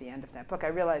realization at the end of that book. I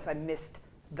realized I missed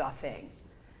the thing.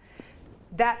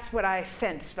 That's what I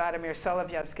sensed Vladimir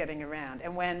Solovyov's getting around.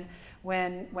 And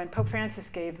when Pope Francis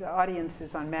gave the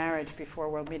audiences on marriage before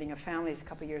World Meeting of Families a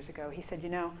couple years ago, he said, you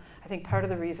know, I think part of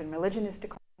the reason religion is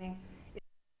declining is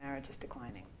marriage is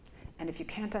declining. And if you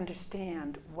can't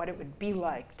understand what it would be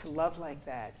like to love like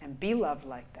that and be loved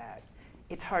like that,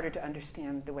 it's harder to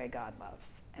understand the way God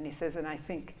loves. And he says, and I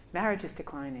think marriage is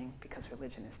declining because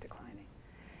religion is declining.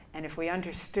 And if we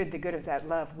understood the good of that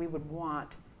love, we would want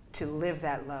to live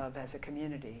that love as a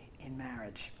community in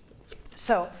marriage.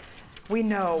 So we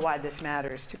know why this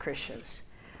matters to Christians.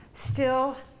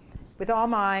 Still, with all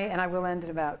my, and I will end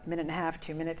in about a minute and a half,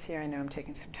 2 minutes here, I know I'm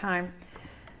taking some time,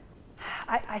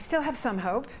 I still have some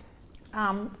hope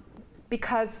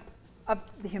because of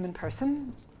the human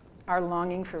person, our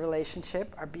longing for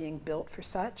relationship, our being built for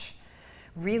such.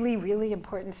 Really, really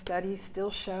important studies still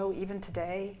show, even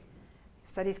today,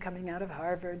 studies coming out of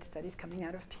Harvard, studies coming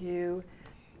out of Pew,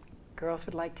 girls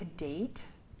would like to date.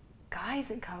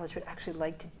 Guys in college would actually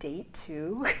like to date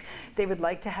too. They would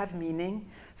like to have meaning.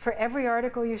 For every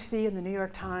article you see in the New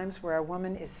York Times where a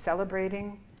woman is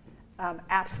celebrating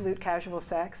absolute casual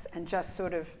sex and just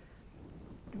sort of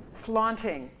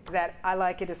flaunting that I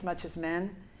like it as much as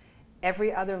men,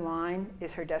 every other line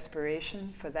is her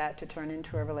desperation for that to turn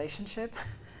into a relationship.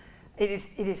 It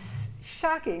is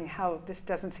shocking how this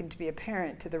doesn't seem to be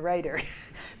apparent to the writer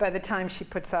by the time she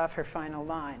puts off her final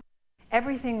line.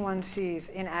 Everything one sees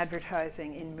in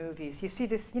advertising, in movies, you see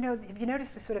this, you know, have you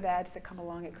noticed the sort of ads that come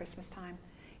along at Christmas time?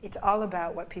 It's all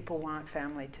about what people want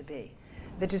family to be.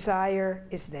 The desire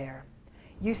is there.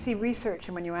 You see research,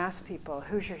 and when you ask people,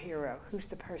 who's your hero? Who's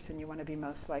the person you want to be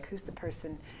most like? Who's the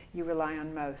person you rely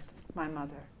on most? My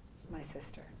mother, my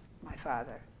sister, my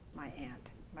father, my aunt,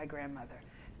 my grandmother.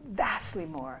 Vastly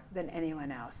more than anyone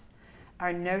else.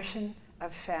 Our notion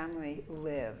of family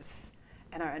lives,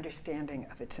 and our understanding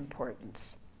of its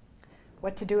importance.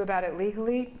 What to do about it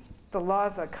legally? The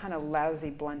law's a kind of lousy,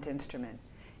 blunt instrument.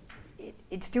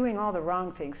 It's doing all the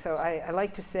wrong things. So I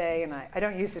like to say, and I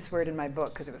don't use this word in my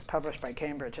book because it was published by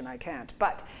Cambridge and I can't,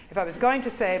 but if I was going to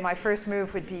say, my first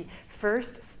move would be,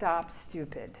 first stop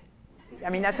stupid. I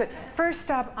mean, that's what, first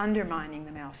stop undermining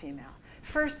the male-female.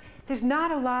 First, there's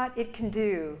not a lot it can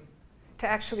do to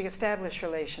actually establish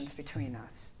relations between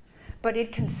us, but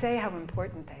it can say how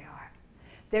important they are.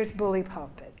 There's bully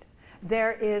pulpit.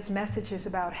 There is messages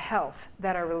about health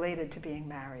that are related to being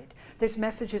married. There's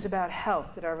messages about health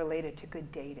that are related to good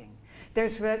dating.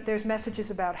 There's messages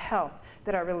about health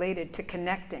that are related to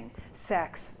connecting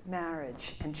sex,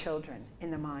 marriage, and children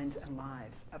in the minds and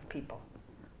lives of people.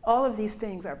 All of these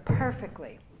things are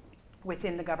perfectly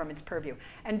within the government's purview.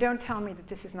 And don't tell me that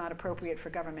this is not appropriate for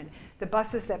government. The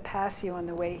buses that pass you on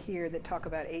the way here that talk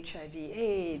about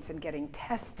HIV/AIDS and getting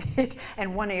tested and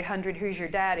 1-800 who's your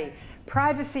daddy,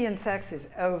 privacy and sex is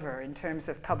over in terms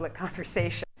of public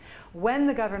conversation. When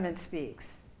the government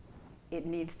speaks, it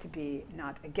needs to be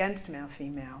not against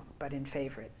male-female, but in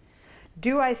favor.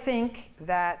 Do I think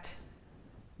that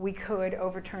we could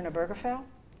overturn Obergefell?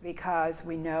 Because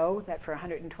we know that for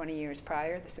 120 years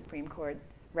prior, the Supreme Court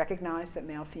recognized that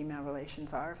male-female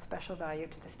relations are of special value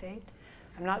to the state?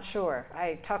 I'm not sure.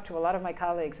 I talked to a lot of my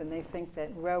colleagues, and they think that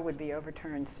Roe would be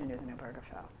overturned sooner than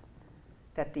Obergefell.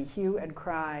 That the hue and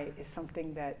cry is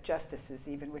something that justices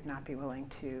even would not be willing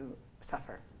to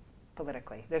suffer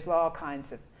politically. There's all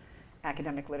kinds of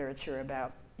academic literature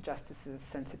about justices'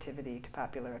 sensitivity to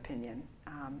popular opinion.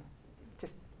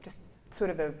 Just sort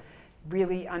of a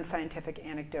really unscientific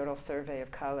anecdotal survey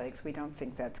of colleagues. We don't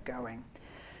think that's going.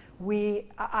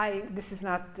 This is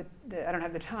not I don't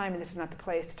have the time, and this is not the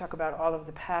place to talk about all of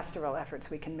the pastoral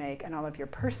efforts we can make and all of your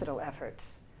personal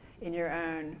efforts in your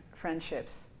own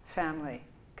friendships, family,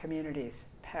 communities,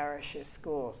 parishes,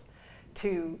 schools,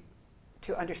 to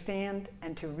understand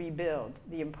and to rebuild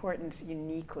the importance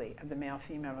uniquely of the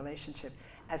male-female relationship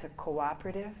as a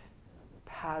cooperative,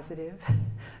 positive,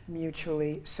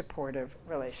 mutually supportive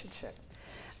relationship.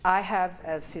 I have,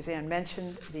 as Suzanne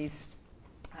mentioned,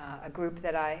 a group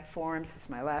that I formed, this is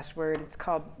my last word, it's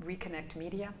called Reconnect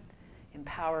Media,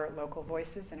 Empower Local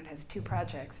Voices, and it has 2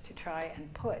 projects to try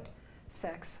and put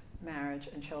sex, marriage,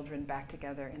 and children back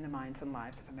together in the minds and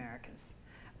lives of Americans.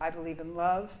 I believe in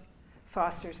love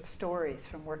fosters stories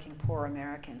from working poor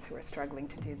Americans who are struggling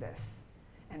to do this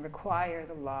and require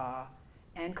the law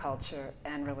and culture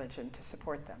and religion to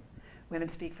support them. Women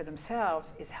Speak for Themselves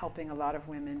is helping a lot of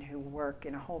women who work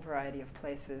in a whole variety of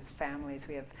places, families.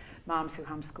 We have moms who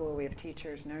homeschool, we have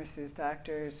teachers, nurses,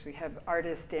 doctors, we have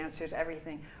artists, dancers,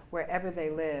 everything, wherever they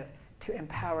live, to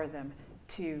empower them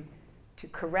to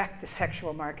correct the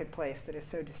sexual marketplace that is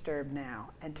so disturbed now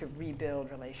and to rebuild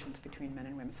relations between men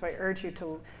and women. So I urge you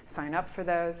to sign up for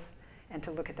those and to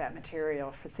look at that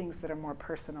material for things that are more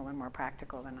personal and more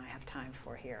practical than I have time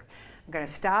for here. I'm going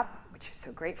to stop, which you're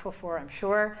so grateful for, I'm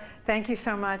sure. Thank you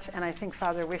so much, and I think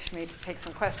Father wished me to take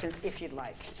some questions if you'd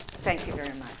like. Thank you very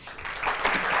much.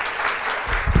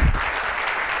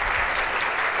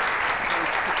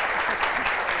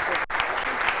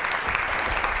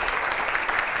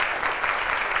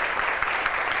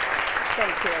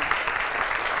 Thank you.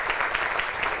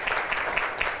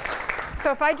 So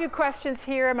if I do questions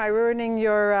here, am I ruining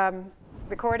your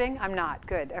recording? I'm not.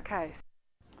 Good. Okay.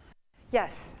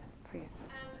 Yes, please.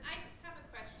 I just have a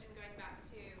question going back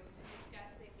to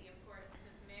discussing the importance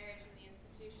of marriage and the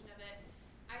institution of it.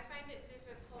 I find it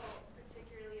difficult,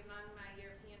 particularly among my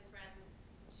European friends,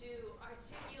 to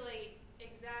articulate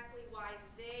exactly why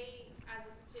they, as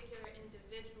a particular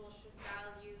individual, should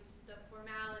value the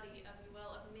formality, if you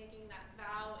will, of making that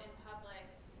vow in public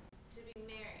to be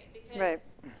married. Because right.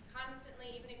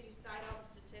 Constantly, even if you cite all the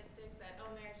statistics that, oh,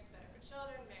 marriage is better for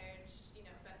children, marriage,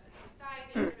 benefits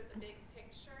society, sort of the big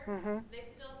picture, they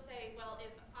still say, well,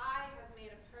 if I have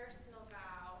made a personal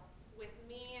vow with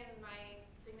me and my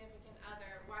significant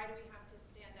other, why do we have to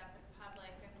stand up in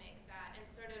public and make that, and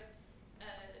sort of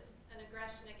an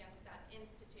aggression against that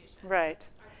institution? Right.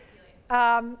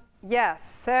 Articulate. Yes.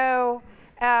 So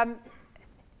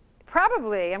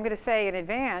probably, I'm going to say in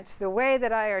advance, the way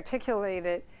that I articulate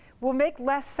it will make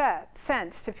less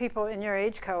sense to people in your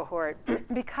age cohort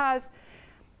because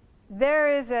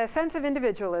there is a sense of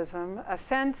individualism, a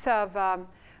sense of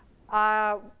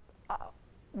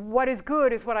what is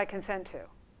good is what I consent to.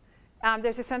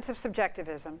 There's a sense of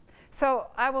subjectivism. So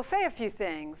I will say a few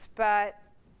things, but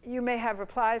you may have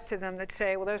replies to them that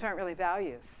say, well, those aren't really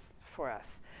values for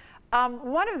us.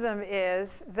 One of them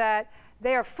is that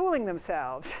they are fooling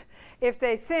themselves if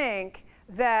they think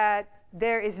that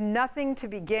there is nothing to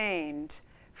be gained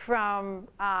from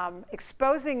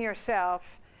exposing yourself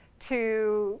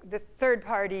to the third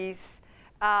parties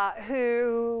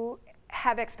who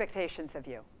have expectations of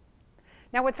you.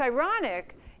 Now, what's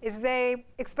ironic is they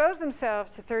expose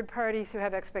themselves to third parties who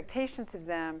have expectations of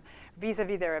them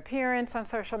vis-a-vis their appearance on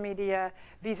social media,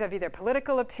 vis-a-vis their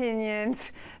political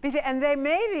opinions, and they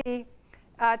maybe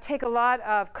take a lot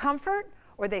of comfort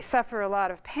or they suffer a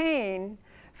lot of pain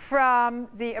from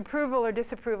the approval or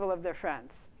disapproval of their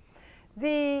friends.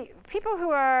 The people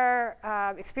who are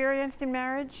experienced in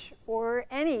marriage or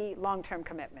any long-term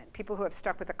commitment, people who have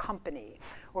stuck with a company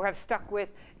or have stuck with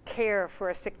care for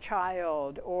a sick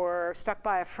child or stuck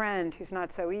by a friend who's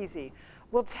not so easy,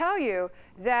 will tell you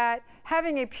that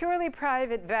having a purely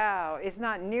private vow is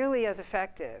not nearly as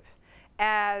effective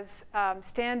as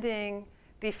standing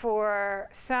before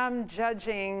some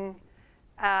judging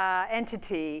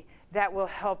entity that will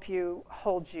help you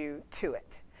hold you to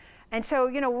it. And so,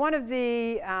 one of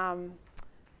the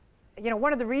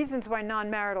reasons why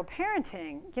non-marital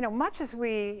parenting, much as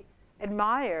we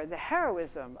admire the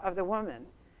heroism of the woman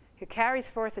who carries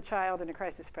forth a child in a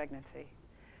crisis pregnancy,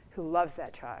 who loves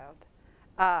that child,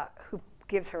 who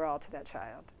gives her all to that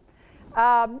child,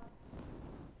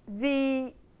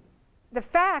 the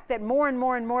fact that more and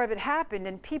more and more of it happened,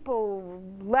 and people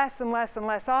less and less and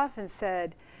less often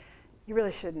said, you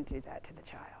really shouldn't do that to the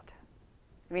child.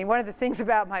 I mean, one of the things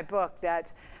about my book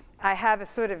that I have a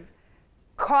sort of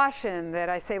caution that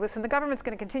I say, listen, the government's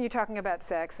going to continue talking about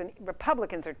sex, and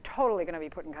Republicans are totally going to be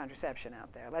putting contraception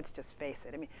out there. Let's just face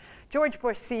it. I mean, George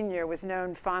Bush Sr. was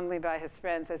known fondly by his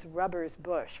friends as Rubber's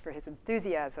Bush for his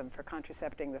enthusiasm for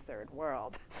contracepting the third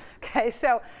world. Okay,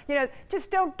 so,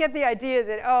 just don't get the idea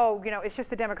that, it's just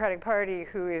the Democratic Party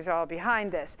who is all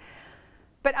behind this.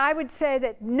 But I would say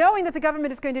that knowing that the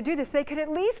government is going to do this, they could at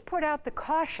least put out the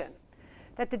caution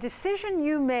that the decision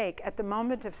you make at the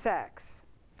moment of sex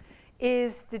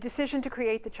is the decision to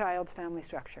create the child's family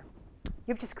structure.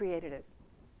 You've just created it.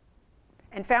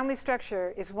 And family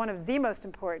structure is one of the most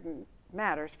important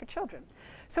matters for children.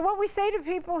 So what we say to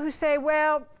people who say,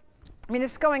 well,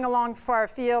 it's going along far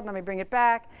afield, let me bring it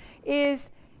back,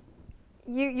 is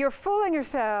you're fooling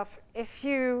yourself if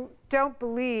you don't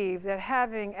believe that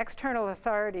having external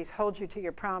authorities hold you to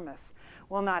your promise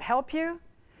will not help you,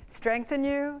 strengthen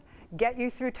you, get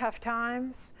you through tough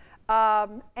times.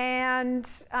 And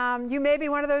you may be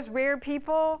one of those rare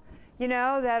people, you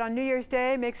know, that on New Year's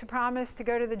Day makes a promise to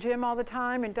go to the gym all the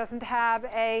time and doesn't have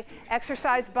a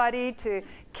exercise buddy to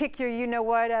kick your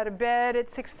you-know-what out of bed at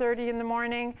 6:30 in the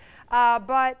morning.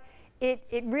 But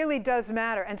it really does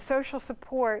matter, and social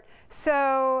support.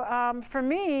 So for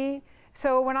me,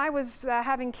 so when I was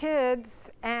having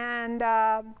kids and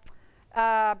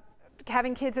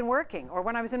having kids and working, or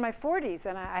when I was in my 40s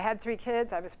and I had 3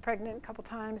 kids, I was pregnant a couple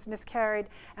times, miscarried,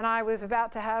 and I was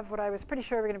about to have what I was pretty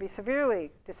sure were going to be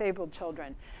severely disabled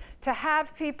children. To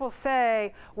have people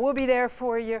say, we'll be there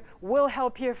for you, we'll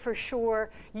help you for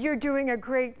sure, you're doing a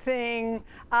great thing,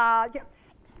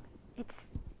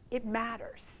 it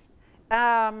matters.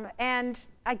 And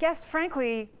I guess,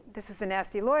 frankly, this is the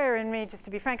nasty lawyer in me, just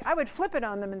to be frank, I would flip it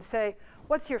on them and say,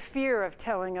 what's your fear of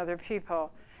telling other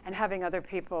people and having other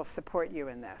people support you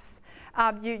in this?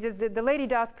 The lady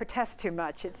doth protest too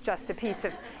much. It's just a piece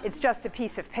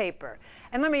of paper.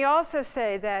 And let me also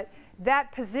say that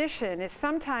that position is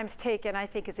sometimes taken, I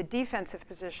think, as a defensive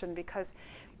position, because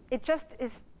it just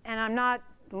is, and I'm not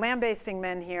lambasting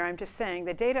men here, I'm just saying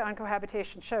the data on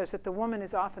cohabitation shows that the woman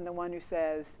is often the one who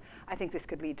says, I think this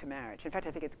could lead to marriage. In fact,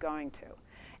 I think it's going to.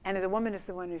 And the woman is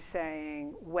the one who's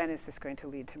saying, when is this going to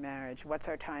lead to marriage? What's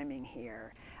our timing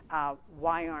here?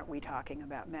 Why aren't we talking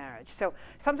about marriage? So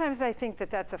sometimes I think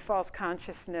that that's a false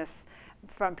consciousness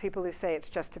from people who say it's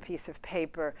just a piece of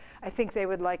paper. I think they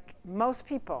would like, most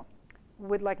people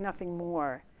would like nothing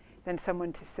more than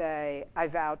someone to say, I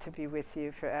vow to be with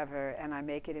you forever, and I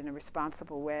make it in a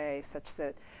responsible way such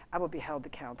that I will be held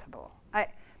accountable.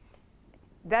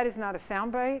 That is not a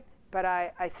soundbite, but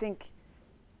I think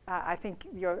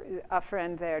a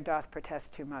friend there doth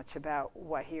protest too much about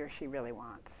what he or she really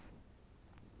wants.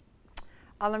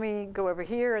 Let me go over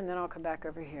here, and then I'll come back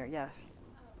over here. Yes?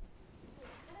 So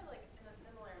kind of like in a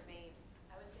similar vein,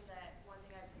 I would say that one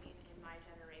thing I've seen in my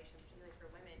generation, particularly for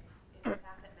women, is the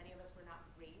fact that many of us were not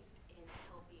raised in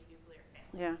healthy nuclear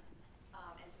families. Yeah.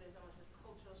 And so there's almost this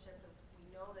cultural shift of, we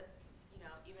know that, you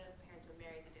know, even if parents were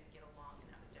married, they didn't get along, and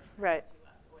that was different Right. to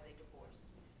us, or they divorced.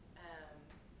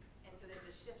 And so there's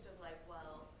a shift of like,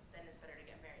 well, then it's better to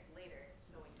get married later,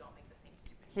 so we don't make the same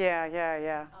stupid choices. Yeah.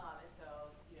 And so,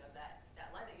 you know, that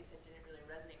line that you said didn't really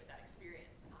resonate with that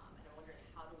experience. And I'm wondering,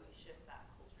 how do we shift that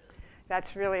culturally?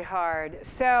 That's really hard.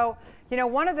 So, you know,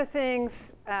 one of the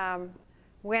things,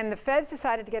 when the feds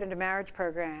decided to get into marriage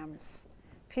programs,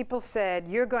 people said,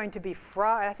 you're going to be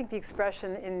fraud. I think the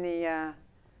expression in the,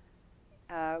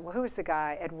 who was the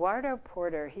guy? Eduardo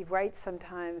Porter. He writes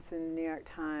sometimes in the New York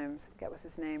Times. I forget what's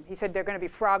his name. He said, they're going to be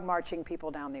frog marching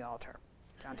people down the altar,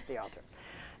 down to the altar.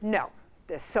 No,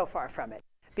 they're so far from it.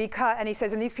 And he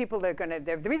says, and these people,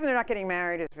 the reason they're not getting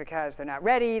married is because they're not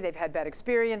ready, they've had bad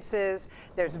experiences,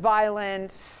 there's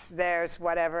violence, there's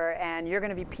whatever, and you're going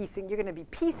to be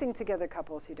piecing together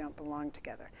couples who don't belong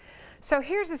together. So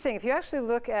here's the thing, if you actually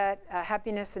look at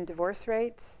happiness and divorce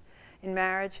rates in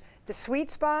marriage, the sweet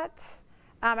spots,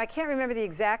 I can't remember the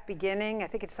exact beginning, I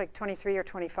think it's like 23 or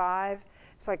 25,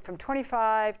 it's like from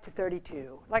 25 to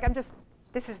 32. Like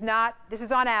this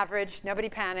is on average, nobody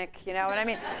panic, you know what I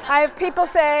mean? I have people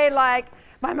say like,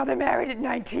 my mother married at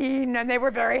 19 and they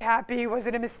were very happy, was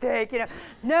it a mistake, you know?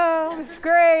 No, it was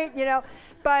great, you know?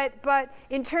 But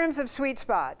in terms of sweet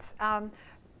spots,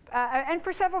 and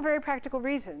for several very practical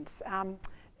reasons,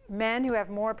 men who have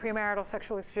more premarital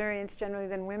sexual experience generally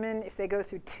than women, if they go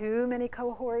through too many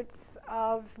cohorts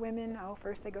of women,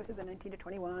 first they go through the 19 to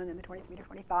 21, then the 23 to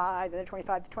 25, then the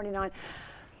 25 to 29,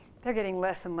 they're getting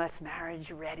less and less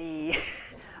marriage ready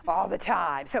all the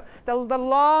time. So the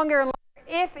longer and longer,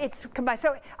 if it's combined,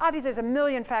 so obviously there's a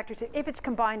million factors. If it's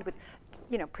combined with,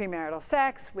 you know, premarital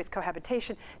sex, with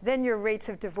cohabitation, then your rates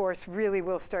of divorce really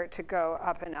will start to go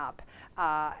up and up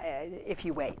if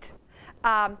you wait.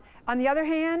 On the other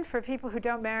hand, for people who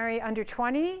don't marry under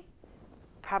 20,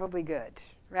 probably good,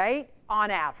 right?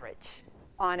 On average.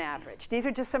 On average. These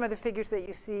are just some of the figures that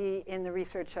you see in the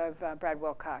research of Brad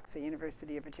Wilcox at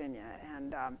University of Virginia.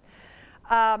 And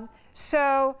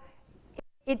so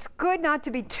it's good not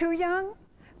to be too young,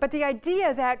 but the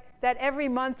idea that every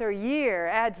month or year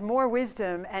adds more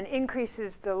wisdom and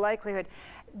increases the likelihood,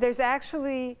 there's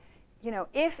actually, you know,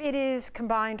 if it is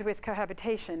combined with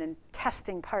cohabitation and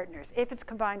testing partners, if it's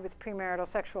combined with premarital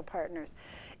sexual partners,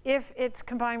 if it's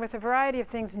combined with a variety of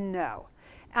things, no.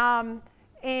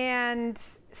 And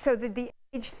so the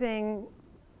age thing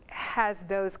has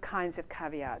those kinds of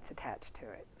caveats attached to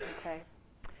it, okay?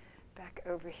 Back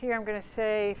over here, I'm going to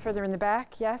say further in the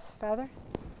back. Yes, Father?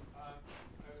 I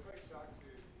was quite shocked to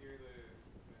hear the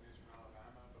news from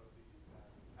Alabama about the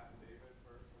affidavit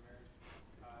for marriage.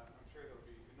 I'm sure there will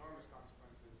be enormous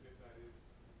consequences if that is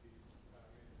indeed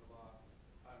made into law.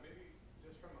 Maybe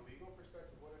just from a legal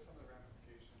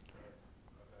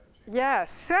Yeah,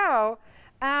 so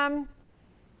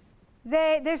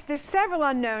there's several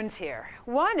unknowns here.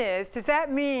 One is, does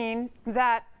that mean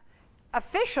that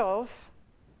officials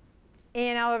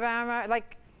in Alabama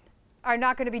are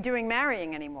not going to be doing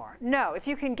marrying anymore? No. If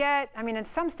you can get, I mean, and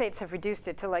some states have reduced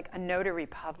it to like a notary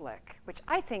public, which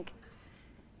I think,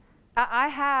 I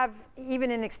have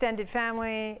even in extended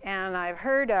family, and I've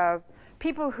heard of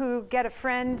people who get a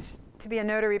friend to be a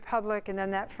notary public, and then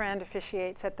that friend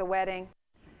officiates at the wedding.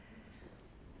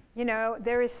 You know,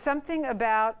 there is something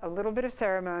about a little bit of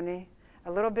ceremony,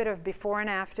 a little bit of before and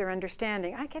after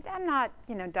understanding. I'm not,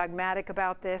 you know, dogmatic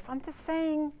about this. I'm just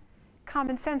saying,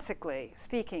 commonsensically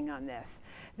speaking on this,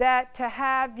 that to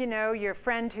have, you know, your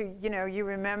friend who, you know, you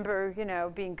remember, you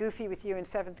know, being goofy with you in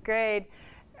 7th grade,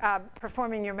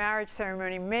 performing your marriage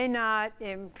ceremony may not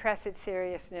impress its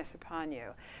seriousness upon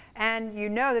you. And you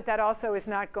know that that also is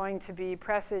not going to be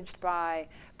presaged by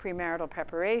premarital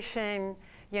preparation,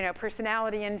 you know,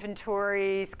 personality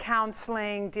inventories,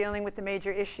 counseling, dealing with the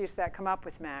major issues that come up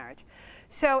with marriage.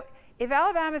 So if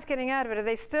Alabama's getting out of it, are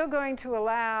they still going to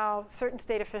allow certain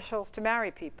state officials to marry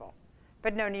people,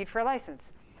 but no need for a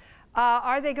license?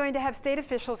 Are they going to have state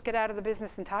officials get out of the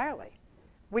business entirely?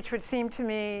 Which would seem to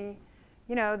me,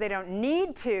 you know, they don't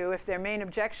need to if their main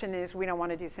objection is we don't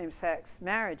want to do same-sex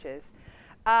marriages.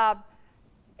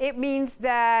 It means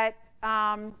that,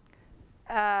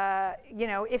 you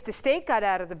know, if the state got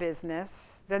out of the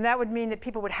business, then that would mean that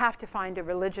people would have to find a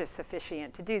religious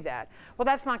officiant to do that. Well,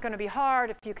 that's not going to be hard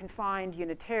if you can find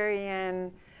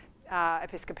Unitarian,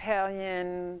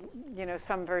 Episcopalian, you know,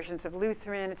 some versions of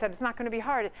Lutheran, etc. It's not going to be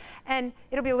hard. And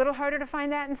it'll be a little harder to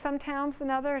find that in some towns than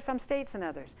others, some states than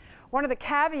others. One of the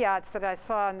caveats that I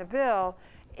saw in the bill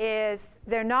is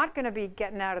they're not going to be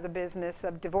getting out of the business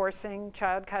of divorcing,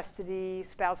 child custody,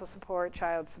 spousal support,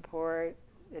 child support,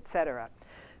 etc.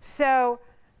 So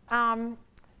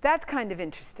that's kind of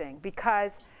interesting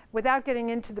because without getting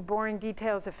into the boring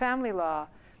details of family law,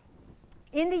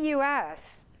 in the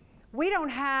US, we don't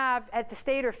have, at the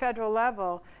state or federal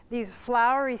level, these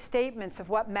flowery statements of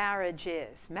what marriage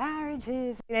is. Marriage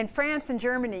is, in France and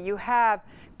Germany, you have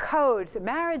codes that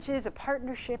marriage is a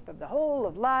partnership of the whole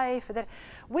of life. That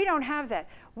we don't have that.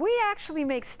 We actually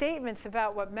make statements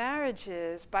about what marriage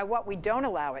is by what we don't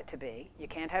allow it to be. You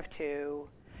can't have two.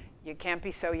 You can't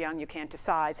be so young you can't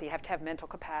decide, so you have to have mental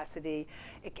capacity.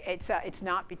 It's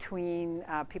not between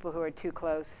people who are too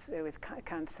close with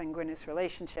consanguineous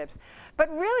relationships.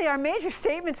 But really, our major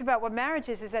statements about what marriage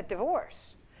is at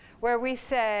divorce, where we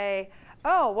say,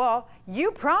 oh, well,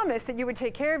 you promised that you would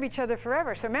take care of each other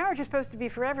forever. So marriage is supposed to be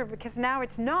forever because now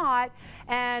it's not.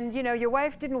 And you know, your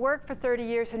wife didn't work for 30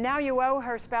 years, and now you owe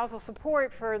her spousal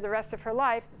support for the rest of her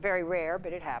life. Very rare,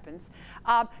 but it happens.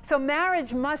 So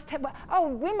marriage must have, oh,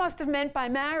 we must have meant by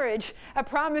marriage a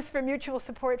promise for mutual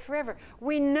support forever.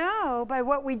 We know by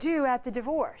what we do at the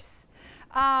divorce.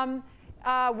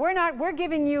 We're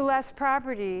giving you less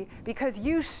property because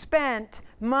you spent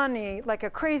money like a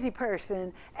crazy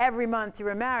person every month you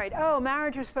were married. Oh,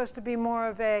 marriage was supposed to be more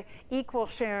of a equal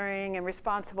sharing and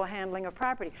responsible handling of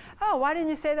property. Oh, why didn't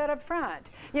you say that up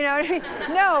front? You know what I mean?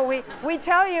 No, we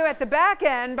tell you at the back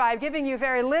end by giving you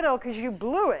very little because you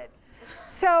blew it.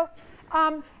 So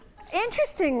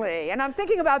interestingly, and I'm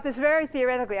thinking about this very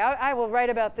theoretically, I will write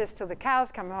about this till the cows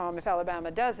come home if Alabama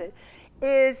does it,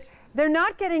 is they're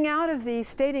not getting out of the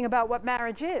stating about what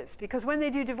marriage is, because when they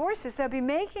do divorces, they'll be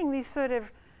making these sort of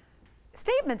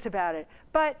statements about it.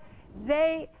 But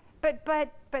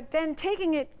then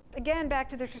taking it again back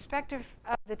to the perspective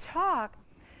of the talk,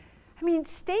 I mean,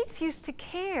 states used to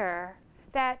care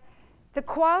that the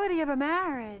quality of a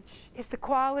marriage is the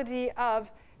quality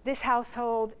of this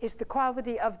household, is the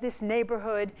quality of this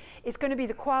neighborhood, is going to be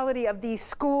the quality of these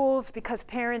schools because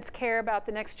parents care about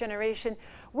the next generation.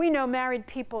 We know married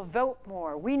people vote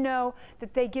more. We know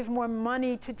that they give more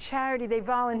money to charity. They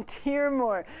volunteer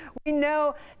more. We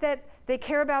know that they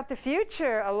care about the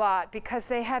future a lot because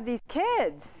they have these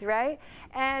kids, right?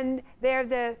 And they're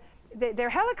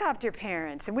helicopter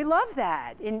parents, and we love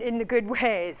that in the good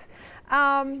ways.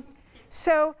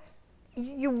 So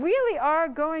you really are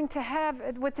going to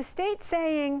have, with the state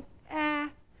saying, I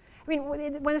mean,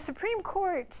 when the Supreme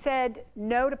Court said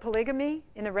no to polygamy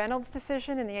in the Reynolds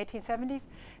decision in the 1870s,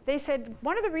 they said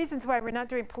one of the reasons why we're not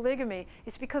doing polygamy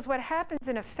is because what happens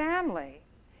in a family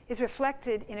is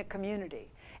reflected in a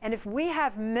community. And if we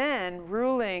have men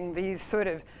ruling these sort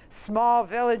of small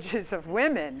villages of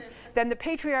women, then the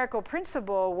patriarchal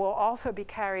principle will also be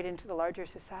carried into the larger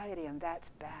society, and that's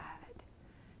bad.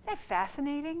 Isn't that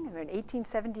fascinating? In an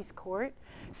 1870s court.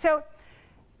 So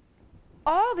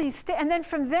all these, and then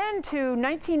from then to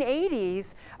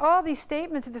 1980s, all these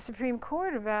statements of the Supreme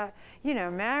Court about, you know,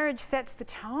 marriage sets the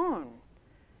tone.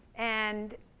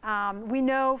 And we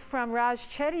know from Raj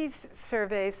Chetty's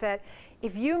surveys that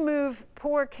if you move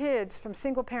poor kids from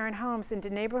single-parent homes into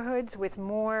neighborhoods with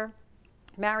more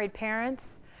married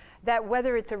parents, that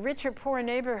whether it's a rich or poor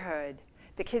neighborhood,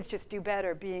 the kids just do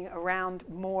better being around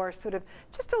more sort of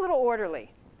just a little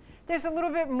orderly. There's a little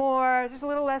bit more, there's a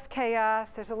little less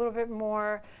chaos, there's a little bit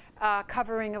more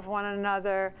covering of one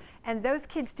another, and those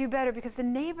kids do better because the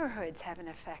neighborhoods have an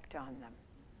effect on them.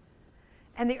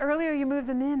 And the earlier you move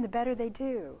them in, the better they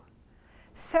do.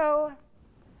 So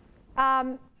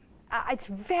it's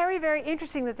very, very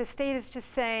interesting that the state is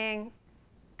just saying,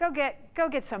 go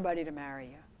get somebody to marry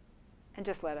you, and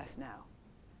just let us know.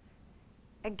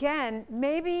 Again,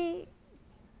 maybe,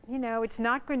 you know, it's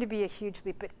not going to be a huge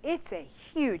leap, but it's a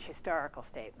huge historical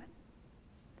statement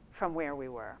from where we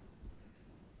were.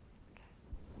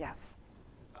 Yes?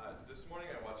 This morning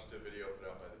I watched a video put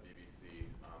out by the BBC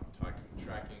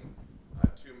tracking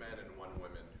 2 men and 1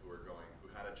 woman who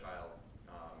had a child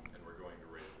and were going to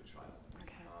raise the child.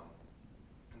 Okay.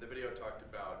 And the video talked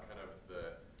about kind of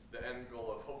the end goal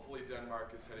of hopefully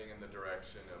Denmark is heading in the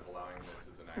direction of allowing this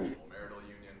as an actual marital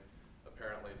union.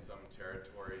 Apparently some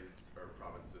territories or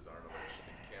provinces, I don't know which,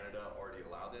 in Canada already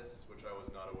allow this, which I was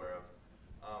not aware of.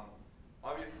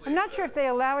 Obviously, I'm not sure if they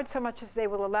allow it so much as they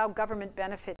will allow government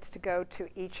benefits to go to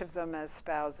each of them as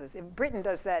spouses. If Britain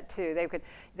does that too.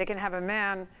 They can have a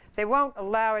man. They won't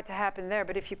allow it to happen there,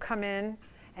 but if you come in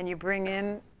and you bring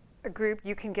in a group,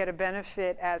 you can get a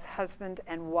benefit as husband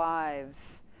and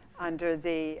wives under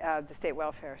the state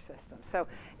welfare system. So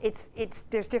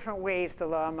there's different ways the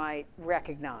law might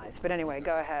recognize. But anyway,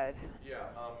 go ahead. Yeah.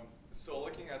 So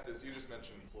looking at this, you just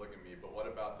mentioned polygamy, but what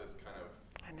about this kind of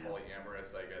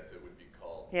polyamorous, I guess it would be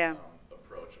called,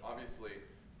 approach? Obviously,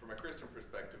 from a Christian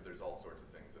perspective, there's all sorts of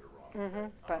things that are wrong with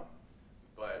it.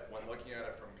 But when looking at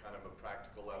it from kind of a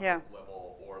practical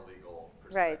level or legal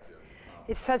perspective. Right.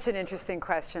 It's such an interesting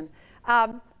question.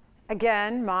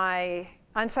 Again, my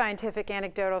unscientific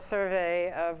anecdotal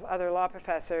survey of other law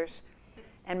professors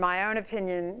and my own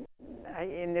opinion,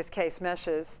 in this case,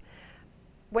 meshes.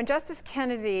 When Justice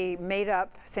Kennedy made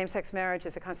up same-sex marriage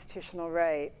as a constitutional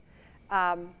right,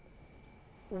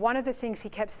 one of the things he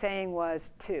kept saying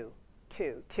was two,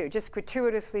 just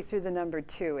gratuitously threw the number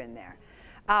 2 in there.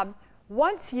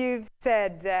 Once you've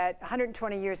said that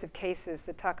 120 years of cases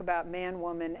that talk about man,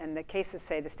 woman, and the cases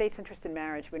say the state's interested in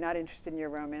marriage, we're not interested in your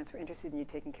romance, we're interested in you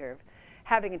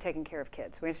having and taking care of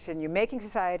kids. We're interested in you making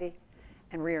society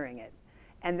and rearing it.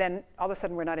 And then all of a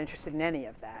sudden we're not interested in any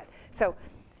of that. So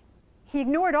he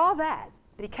ignored all that,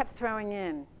 but he kept throwing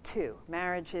in 2.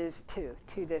 Marriage is 2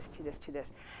 this, 2 this, 2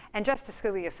 this. And Justice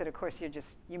Scalia said, of course,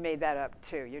 you made that up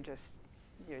too.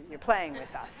 You're playing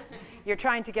with us. You're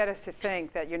trying to get us to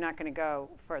think that you're not going to go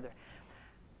further.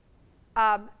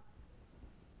 The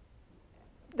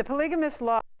polygamous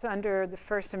lost under the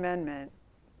First Amendment,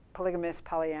 polygamous,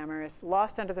 polyamorous,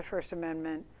 lost under the First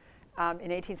Amendment in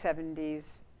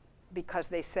 1870s because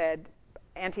they said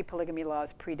anti-polygamy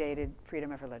laws predated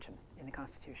freedom of religion in the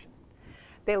Constitution.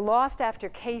 They lost after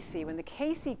Casey, when the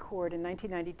Casey Court in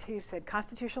 1992 said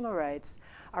constitutional rights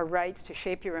are rights to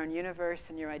shape your own universe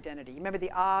and your identity. You remember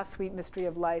the sweet mystery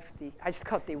of life? I just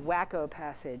call it the wacko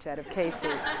passage out of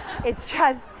Casey. It's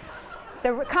just,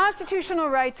 the constitutional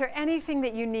rights are anything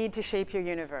that you need to shape your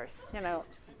universe. You know,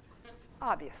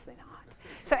 obviously not.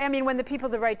 So, I mean, when the people,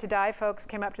 the right to die folks,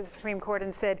 came up to the Supreme Court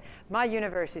and said, my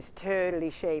universe is totally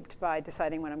shaped by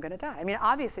deciding when I'm going to die. I mean,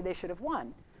 obviously they should have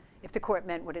won if the court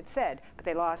meant what it said, but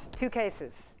they lost 2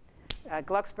 cases,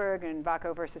 Glucksberg and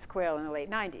Vaco versus Quayle in the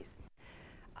late 90s.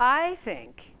 I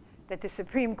think that the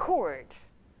Supreme Court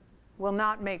will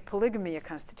not make polygamy a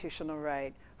constitutional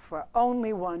right for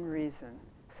only one reason,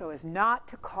 so as not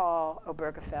to call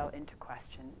Obergefell into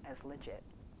question as legit.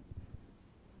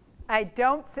 I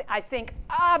think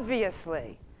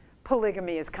obviously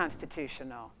polygamy is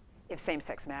constitutional if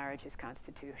same-sex marriage is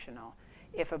constitutional,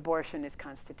 if abortion is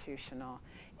constitutional,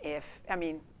 if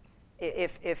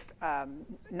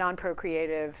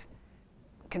non-procreative,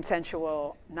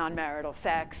 consensual, non-marital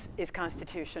sex is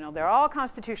constitutional. They're all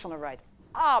constitutional rights.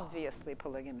 Obviously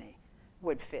polygamy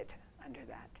would fit under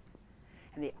that.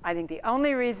 And I think the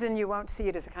only reason you won't see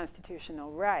it as a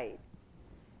constitutional right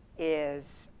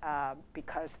is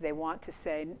because they want to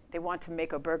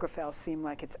make Obergefell seem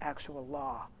like it's actual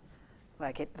law,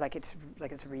 like it's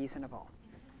reasonable.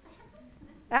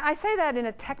 I say that in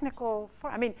a technical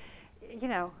form. I mean, you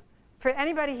know, for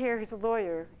anybody here who's a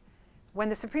lawyer, when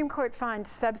the Supreme Court finds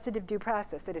substantive due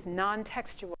process, that is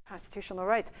non-textual constitutional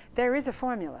rights, there is a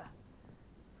formula.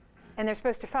 and they're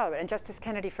supposed to follow it. And Justice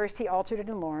Kennedy, first he altered it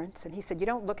in Lawrence, and he said, you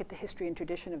don't look at the history and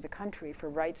tradition of the country for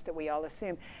rights that we all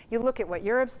assume. You look at what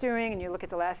Europe's doing, and you look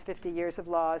at the last 50 years of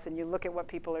laws, and you look at what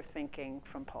people are thinking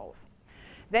from polls.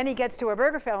 Then he gets to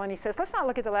Obergefell, and he says, let's not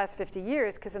look at the last 50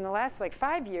 years, because in the last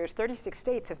 5 years, 36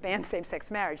 states have banned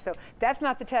same-sex marriage. So that's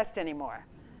not the test anymore.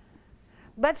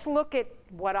 Let's look at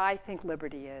what I think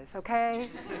liberty is,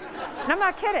 okay? And I'm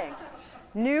not kidding.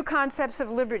 New concepts of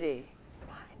liberty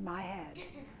in my head.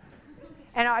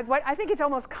 And I think it's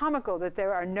almost comical that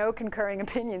there are no concurring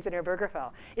opinions in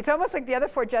Obergefell. It's almost like the other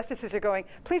 4 justices are going,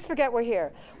 please forget we're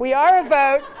here. We are a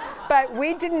vote, but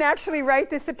we didn't actually write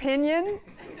this opinion.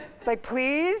 Like,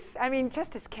 please? I mean,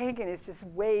 Justice Kagan is just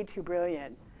way too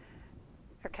brilliant,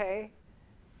 okay?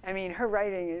 I mean, her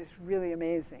writing is really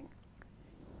amazing.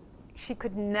 She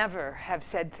could never have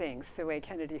said things the way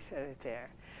Kennedy said it there.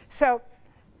 So,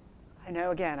 I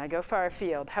know, again, I go far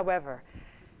afield. However,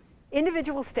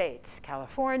 individual states,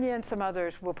 California and some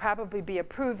others, will probably be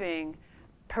approving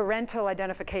parental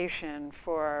identification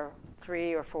for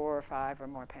 3 or 4 or 5 or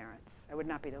more parents. I would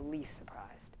not be the least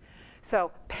surprised.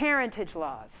 So parentage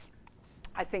laws,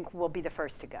 I think, will be the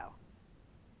first to go.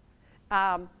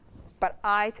 But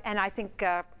I think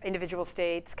individual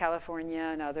states, California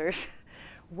and others,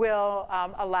 will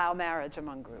allow marriage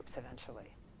among groups eventually.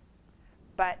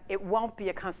 But it won't be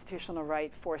a constitutional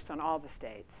right forced on all the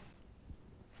states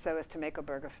so as to make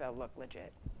Obergefell look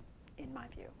legit, in my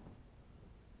view.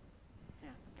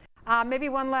 Yeah. Maybe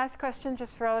one last question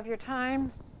just for all of your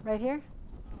time, right here.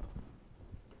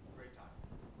 Great talk.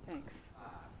 Thanks.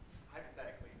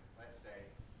 Hypothetically, let's say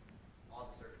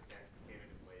all the circumstances came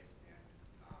into place and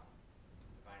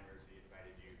Divine Mercy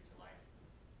invited you to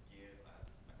give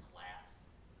a class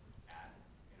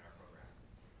in our program.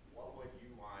 What would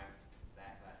you want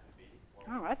that class to be?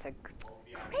 Oh, that's a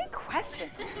great question.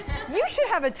 You should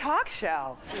have a talk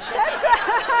show. I'm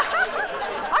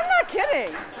not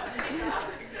kidding.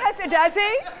 Does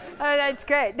he? Oh, that's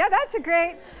great. No, that's a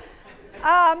great.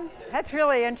 That's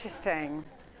really interesting.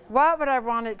 What would I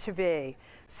want it to be?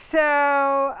 So,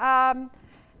 oh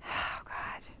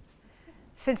God.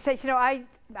 Since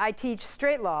I teach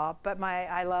straight law, but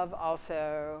I love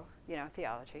also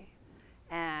theology.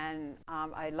 And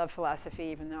I love philosophy,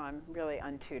 even though I'm really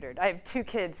untutored. I have 2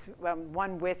 kids,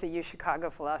 one with a U Chicago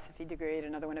philosophy degree and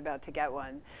another one about to get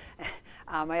one.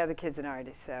 My other kid's an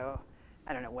artist, so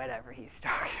I don't know whatever he's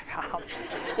talking about.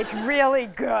 It's really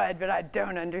good, but I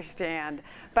don't understand.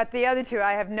 But the other 2,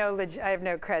 I have no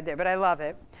cred there, but I love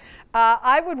it.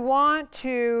 I would want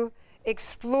to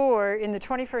explore in the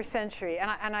 21st century,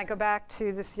 and I go back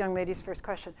to this young lady's first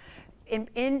question,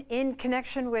 in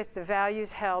connection with the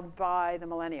values held by the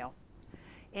millennial.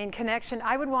 In connection,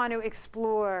 I would want to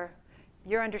explore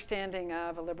your understanding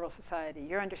of a liberal society,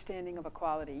 your understanding of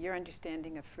equality, your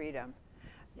understanding of freedom.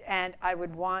 And I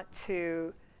would want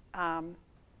to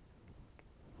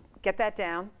get that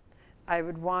down. I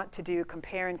would want to do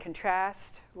compare and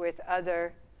contrast with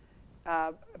other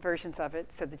versions of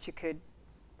it so that you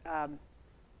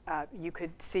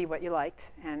could see what you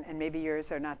liked, and maybe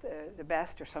yours are not the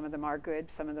best, or some of them are good,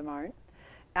 some of them aren't.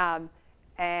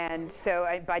 And so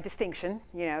by distinction,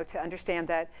 to understand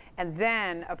that, and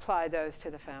then apply those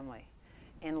to the family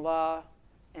in law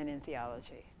and in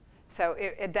theology. So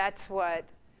that's what,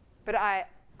 but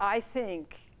I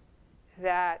think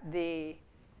that the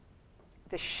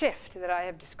shift that I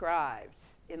have described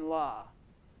in law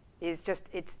is just,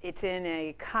 it's in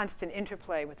a constant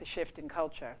interplay with the shift in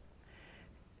culture.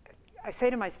 I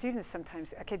say to my students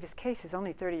sometimes, okay, this case is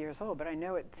only 30 years old, but I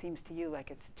know it seems to you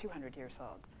like it's 200 years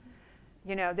old.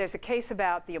 There's a case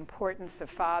about the importance of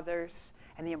fathers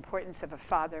and the importance of a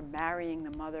father marrying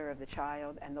the mother of the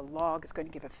child, and the law is going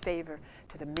to give a favor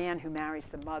to the man who marries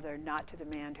the mother, not to the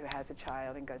man who has a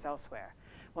child and goes elsewhere.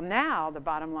 Well, now the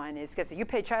bottom line is, because you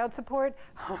pay child support,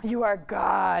 oh, you are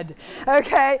God,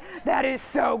 okay? That is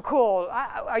so cool.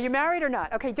 Are you married or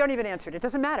not? Okay, don't even answer it. It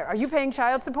doesn't matter. Are you paying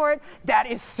child support? That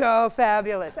is so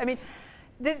fabulous. I mean,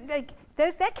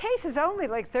 that case is only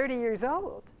like 30 years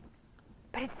old.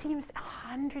 But it seems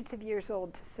hundreds of years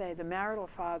old to say the marital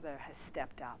father has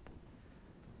stepped up.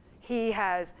 He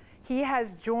has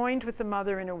joined with the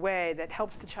mother in a way that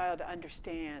helps the child to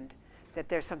understand that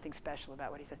there's something special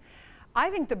about what he said. I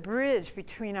think the bridge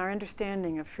between our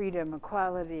understanding of freedom,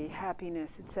 equality,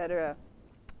 happiness, etc.,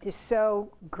 is so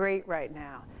great right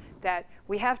now that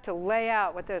we have to lay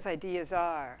out what those ideas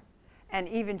are and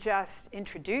even just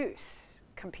introduce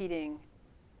competing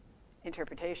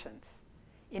interpretations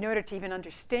in order to even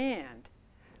understand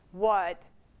what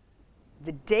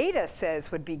the data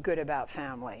says would be good about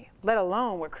family, let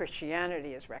alone what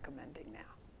Christianity is recommending now.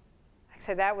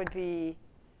 So that would be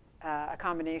a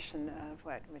combination of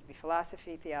what would be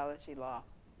philosophy, theology, law.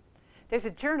 There's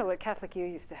a journal that Catholic U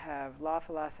used to have, Law,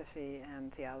 Philosophy,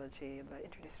 and Theology,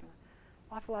 introduced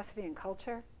Law, Philosophy, and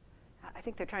Culture. I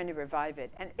think they're trying to revive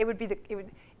it. And it would be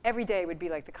every day would be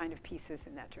like the kind of pieces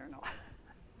in that journal.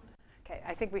 Okay,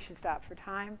 I think we should stop for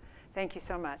time. Thank you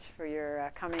so much for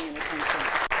your coming and attention.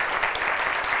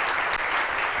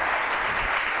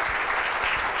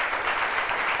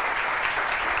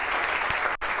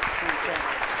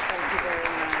 Thank you very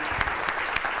much.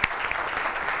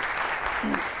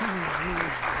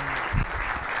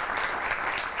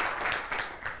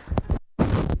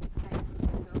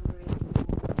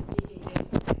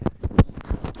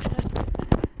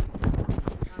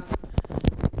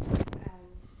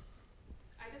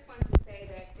 I just want to say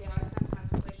that there are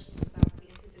sometimes questions about the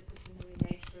interdisciplinary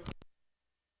nature of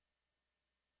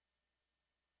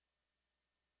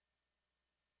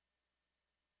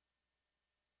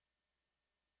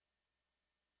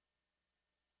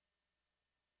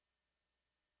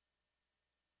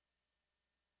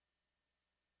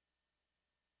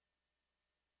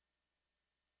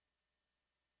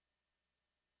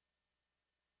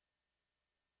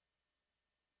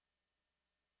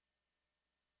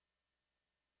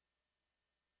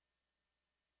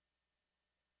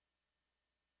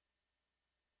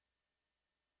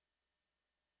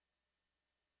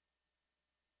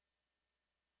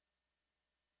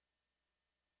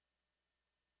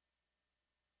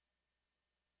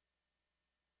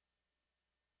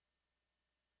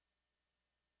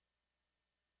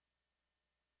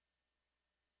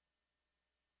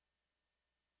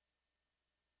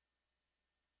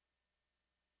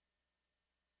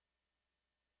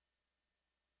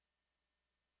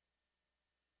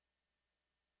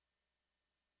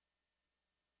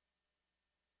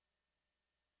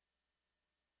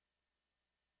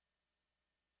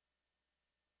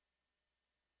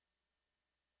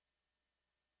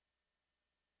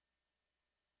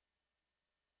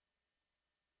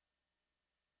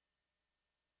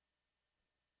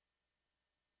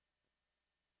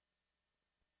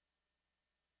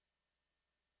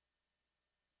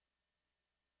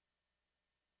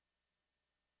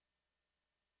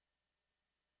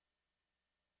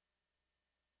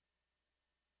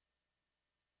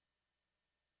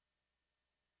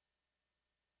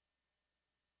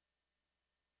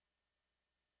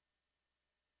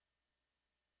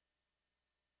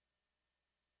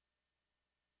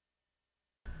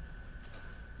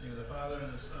In the name of the Father,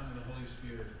 and the Son, and the Holy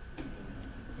Spirit.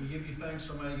 We give you thanks,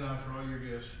 Almighty God, for all your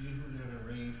gifts, you who live and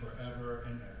reign forever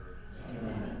and ever.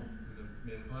 Amen.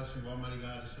 May the blessing of Almighty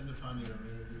God descend upon you and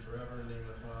remain with you forever. In the name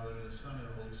of the Father, and the Son, and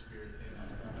the Holy Spirit.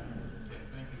 Amen. Okay,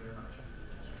 thank you very much.